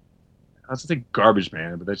 I was gonna say garbage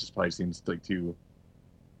man, but that just probably seems like too.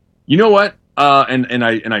 You know what? And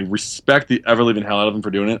I respect the ever living hell out of him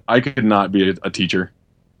for doing it. I could not be a teacher.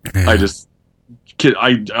 Yeah.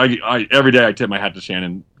 I every day I tip my hat to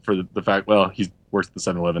Shannon for the fact. Well, he works at the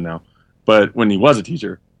 7-Eleven now, but when he was a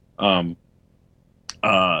teacher, the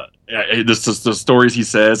stories he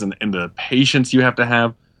says and the patience you have to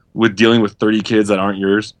have with dealing with 30 kids that aren't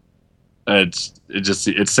yours.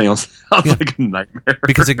 It sounds like a nightmare.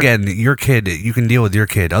 Because again, your kid, you can deal with your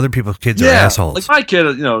kid. Other people's kids are assholes. Like my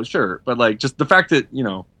kid, sure, but like just the fact that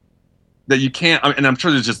that you can't. And I'm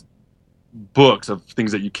sure there's just books of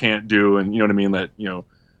things that you can't do, and you know what I mean. That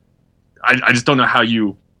I just don't know how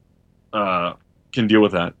you can deal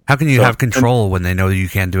with that. How can you have control when they know that you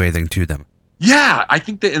can't do anything to them? Yeah, I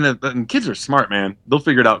think that and kids are smart, man. They'll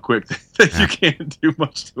figure it out quick that you can't do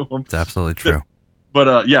much to them. It's absolutely true. But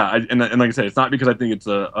and like I say, it's not because I think it's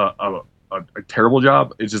a terrible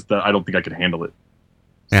job. It's just that I don't think I could handle it.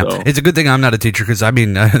 Yeah, so. It's a good thing I'm not a teacher because, I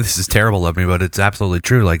mean, this is terrible of me, but it's absolutely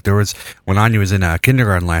true. Like, when Anya was in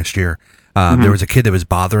kindergarten last year, there was a kid that was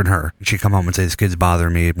bothering her. She'd come home and say, this kid's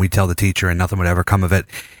bothering me. And we'd tell the teacher and nothing would ever come of it.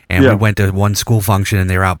 And we went to one school function and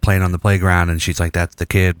they were out playing on the playground and she's like, that's the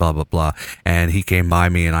kid, blah, blah, blah. And he came by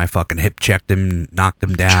me and I fucking hip checked him, knocked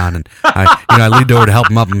him down. And I leaned over to help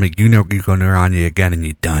him up. I'm like, you're going to Anya again and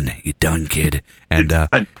you're done, kid. And,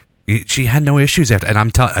 she had no issues after,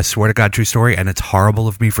 and I swear to God, true story, and it's horrible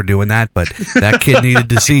of me for doing that, but that kid needed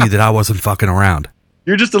to see that I wasn't fucking around.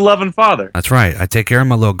 You're just a loving father. That's right. I take care of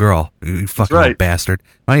my little girl. You fucking little bastard.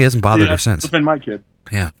 Well, he hasn't bothered her since. That's been my kid.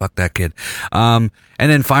 Yeah, fuck that kid. And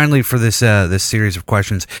then finally for this series of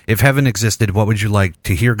questions, if heaven existed, what would you like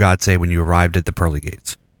to hear God say when you arrived at the pearly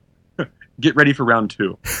gates? Get ready for round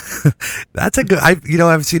 2. That's a good.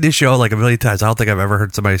 I've seen this show like a million times. I don't think I've ever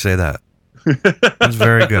heard somebody say that. That's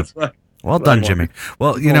very good. Right. Well done, Jimmy.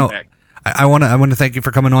 Well, I want to thank you for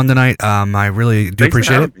coming on tonight. I really do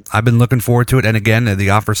appreciate it. I've been looking forward to it. And again, the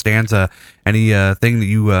offer stands. Anything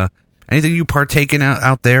you partake in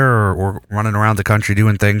out there or running around the country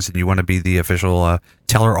doing things, and you want to be the official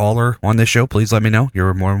teller-aller on this show, please let me know.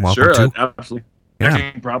 You're more than welcome to. Sure, absolutely. Yeah. I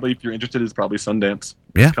think probably if you're interested, it's probably Sundance.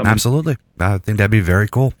 Yeah, absolutely. I think that'd be very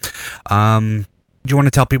cool. Do you want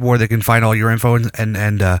to tell people where they can find all your info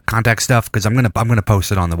and contact stuff? Because I'm gonna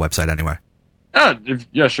post it on the website anyway.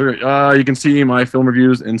 Yeah, sure. You can see my film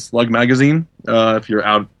reviews in Slug Magazine. If you're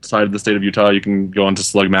outside of the state of Utah, you can go on to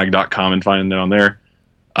slugmag.com and find it on there.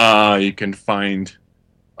 You can find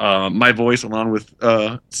my voice along with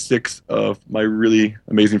 6 of my really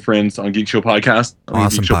amazing friends on Geek Show Podcast.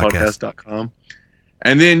 Awesome geekshowpodcast.com.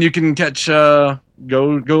 And then you can catch go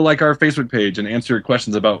like our Facebook page and answer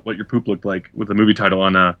questions about what your poop looked like with the movie title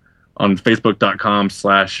on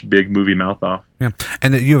facebook.com/bigmoviemouthoff. Yeah,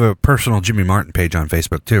 and you have a personal Jimmy Martin page on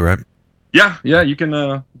Facebook too, right? Yeah, you can.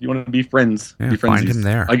 You want to be friends? Yeah, be find him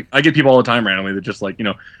there. I get people all the time randomly that just like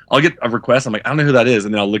I'll get a request. I'm like, I don't know who that is,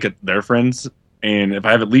 and then I'll look at their friends, and if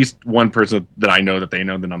I have at least one person that I know that they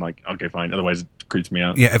know, then I'm like, okay, fine. Otherwise, it creeps me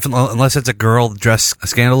out. Yeah, unless it's a girl dressed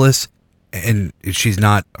scandalous. And she's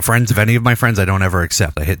not friends of any of my friends, I don't ever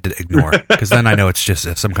accept. I hit ignore because then I know it's just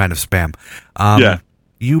some kind of spam.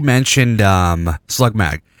 You mentioned Slug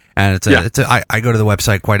Mag, and I go to the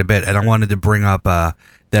website quite a bit, and I wanted to bring up that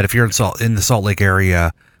if you're in the Salt Lake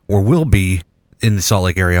area or will be in the Salt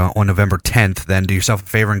Lake area on November 10th, then do yourself a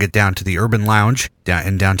favor and get down to the Urban Lounge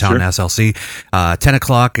in downtown SLC. 10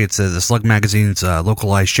 o'clock, it's the Slug Magazine's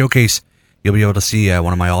localized showcase. You'll be able to see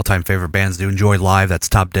one of my all-time favorite bands to enjoy live. That's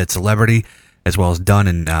Top Dead Celebrity, as well as Done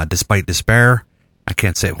and Despite Despair. I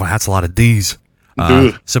can't say it. Well, that's a lot of D's.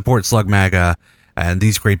 Support Slug Mag and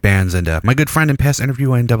these great bands. And my good friend and past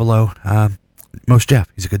interview in Double O, Most Jeff.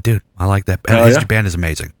 He's a good dude. I like that. His band is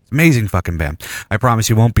amazing. Amazing fucking band. I promise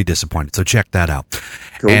you won't be disappointed. So check that out.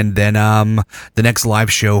 Cool. And then the next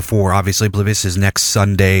live show for obviously Oblivious is next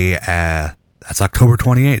Sunday. That's October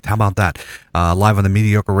 28th. How about that? Live on the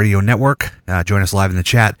Mediocre Radio Network. Join us live in the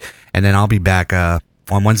chat. And then I'll be back on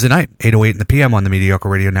Wednesday night, 8:08 in the PM on the Mediocre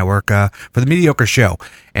Radio Network for the Mediocre Show.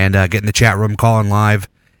 And get in the chat room, call in live.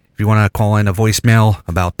 If you want to call in a voicemail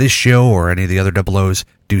about this show or any of the other double O's,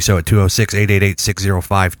 do so at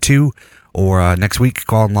 206-888-6052. Or next week,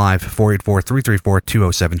 call in live,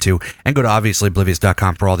 484-334-2072. And go to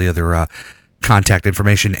obviouslyblivious.com for all the other contact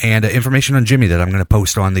information and information on Jimmy that I'm going to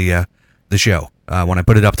post on the show when I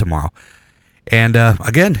put it up tomorrow. And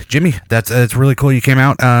again, Jimmy, that's really cool you came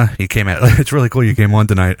out. It's really cool you came on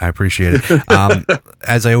tonight. I appreciate it.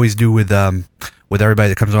 As I always do with everybody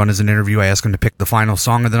that comes on as an interview, I ask them to pick the final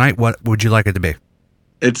song of the night. What would you like it to be?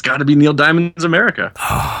 It's got to be Neil Diamond's America.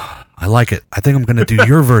 I like it. I think I'm going to do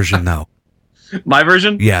your version, though. My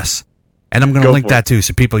version? Yes. And I'm going to link that, too.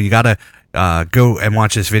 So, people, you got to go and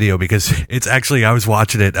watch this video because it's actually, I was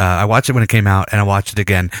watching it. I watched it when it came out, and I watched it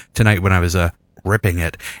again tonight when I was ripping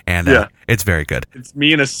it. And it's very good. It's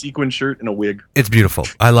me in a sequin shirt and a wig. It's beautiful.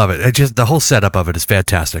 I love it. It just the whole setup of it is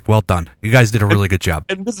fantastic. Well done. You guys did a really good job.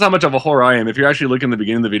 And this is how much of a whore I am. If you're actually looking at the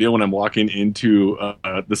beginning of the video when I'm walking into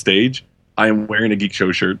the stage, I am wearing a Geek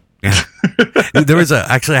Show shirt. Yeah. There was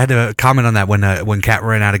actually I had to comment on that when Kat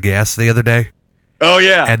ran out of gas the other day. Oh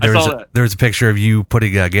yeah, and there was a picture of you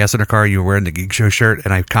putting gas in her car. You were wearing the Geek Show shirt,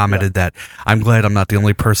 and I commented that I'm glad I'm not the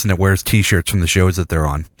only person that wears T-shirts from the shows that they're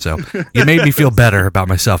on. So you made me feel better about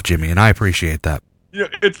myself, Jimmy, and I appreciate that. You know,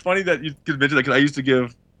 it's funny that you could mention that because I used to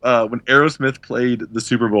give when Aerosmith played the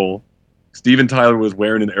Super Bowl, Steven Tyler was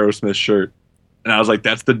wearing an Aerosmith shirt. And I was like,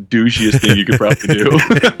 that's the douchiest thing you could probably do.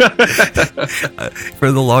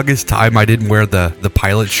 For the longest time, I didn't wear the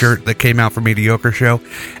pilot shirt that came out for Mediocre Show.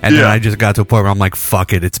 And then I just got to a point where I'm like,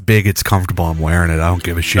 fuck it. It's big. It's comfortable. I'm wearing it. I don't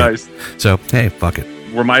give a shit. Nice. So, hey, fuck it.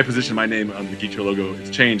 Where my position, my name on the Geek Show logo, it's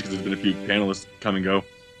changed because there's been a few panelists come and go.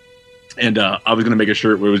 And I was going to make a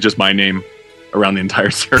shirt where it was just my name around the entire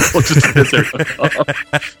circle.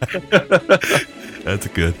 That's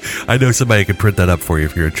good. I know somebody can print that up for you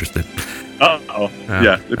if you're interested.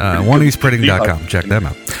 Yeah. OneEastPrinting.com. Check them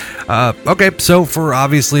out. Okay, so for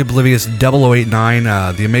obviously Oblivious 0089,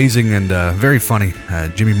 the amazing and very funny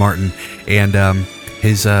Jimmy Martin and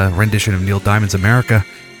his rendition of Neil Diamond's America,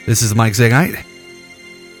 this is Mike saying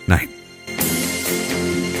night.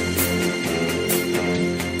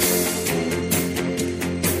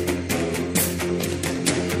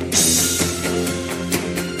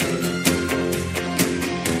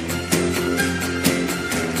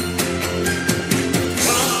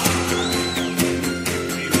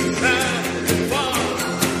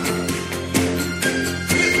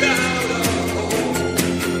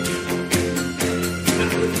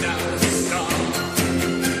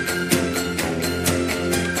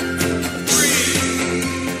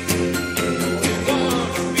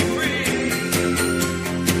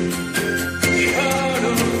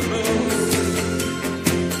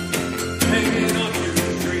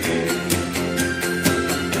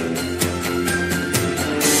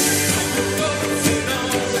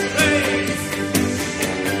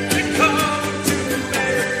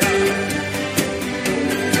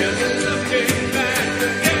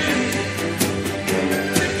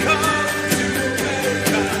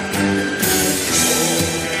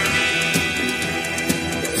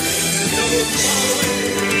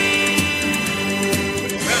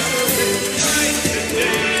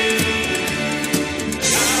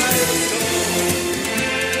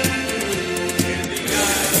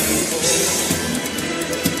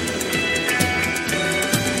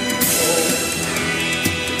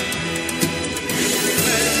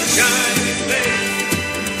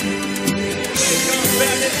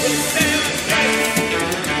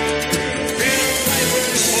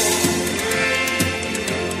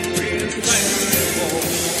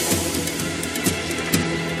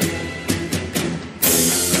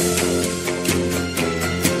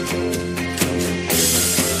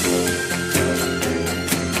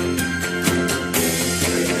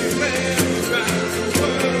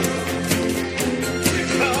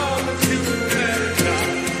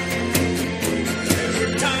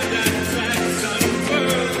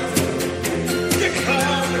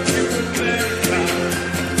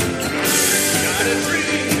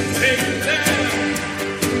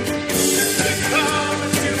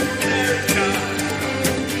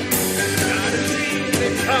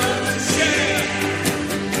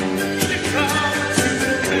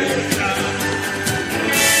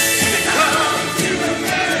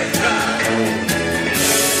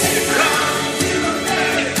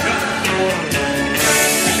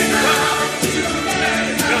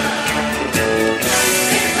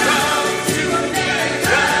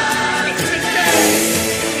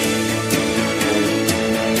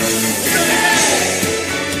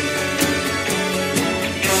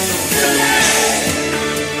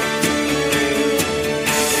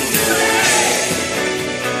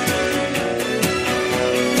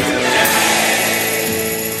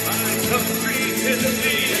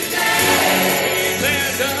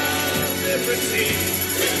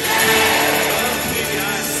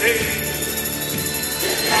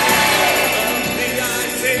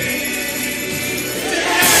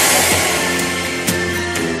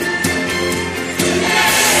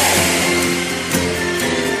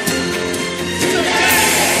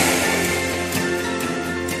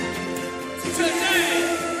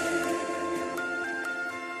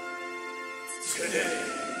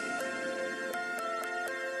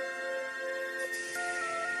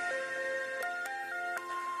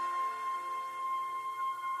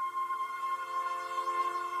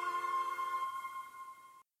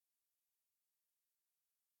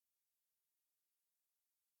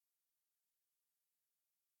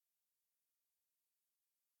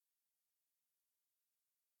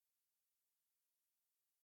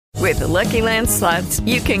 With the Lucky Land Slots,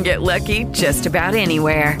 you can get lucky just about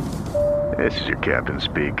anywhere. This is your captain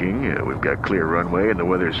speaking. We've got clear runway and the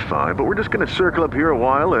weather's fine, but we're just going to circle up here a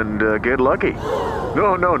while and get lucky.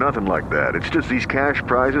 No, nothing like that. It's just these cash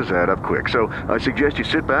prizes add up quick. So I suggest you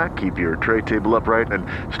sit back, keep your tray table upright, and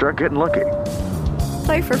start getting lucky.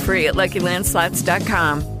 Play for free at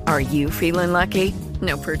LuckyLandSlots.com. Are you feeling lucky?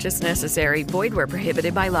 No purchase necessary. Void where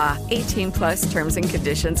prohibited by law. 18 plus terms and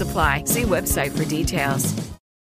conditions apply. See website for details.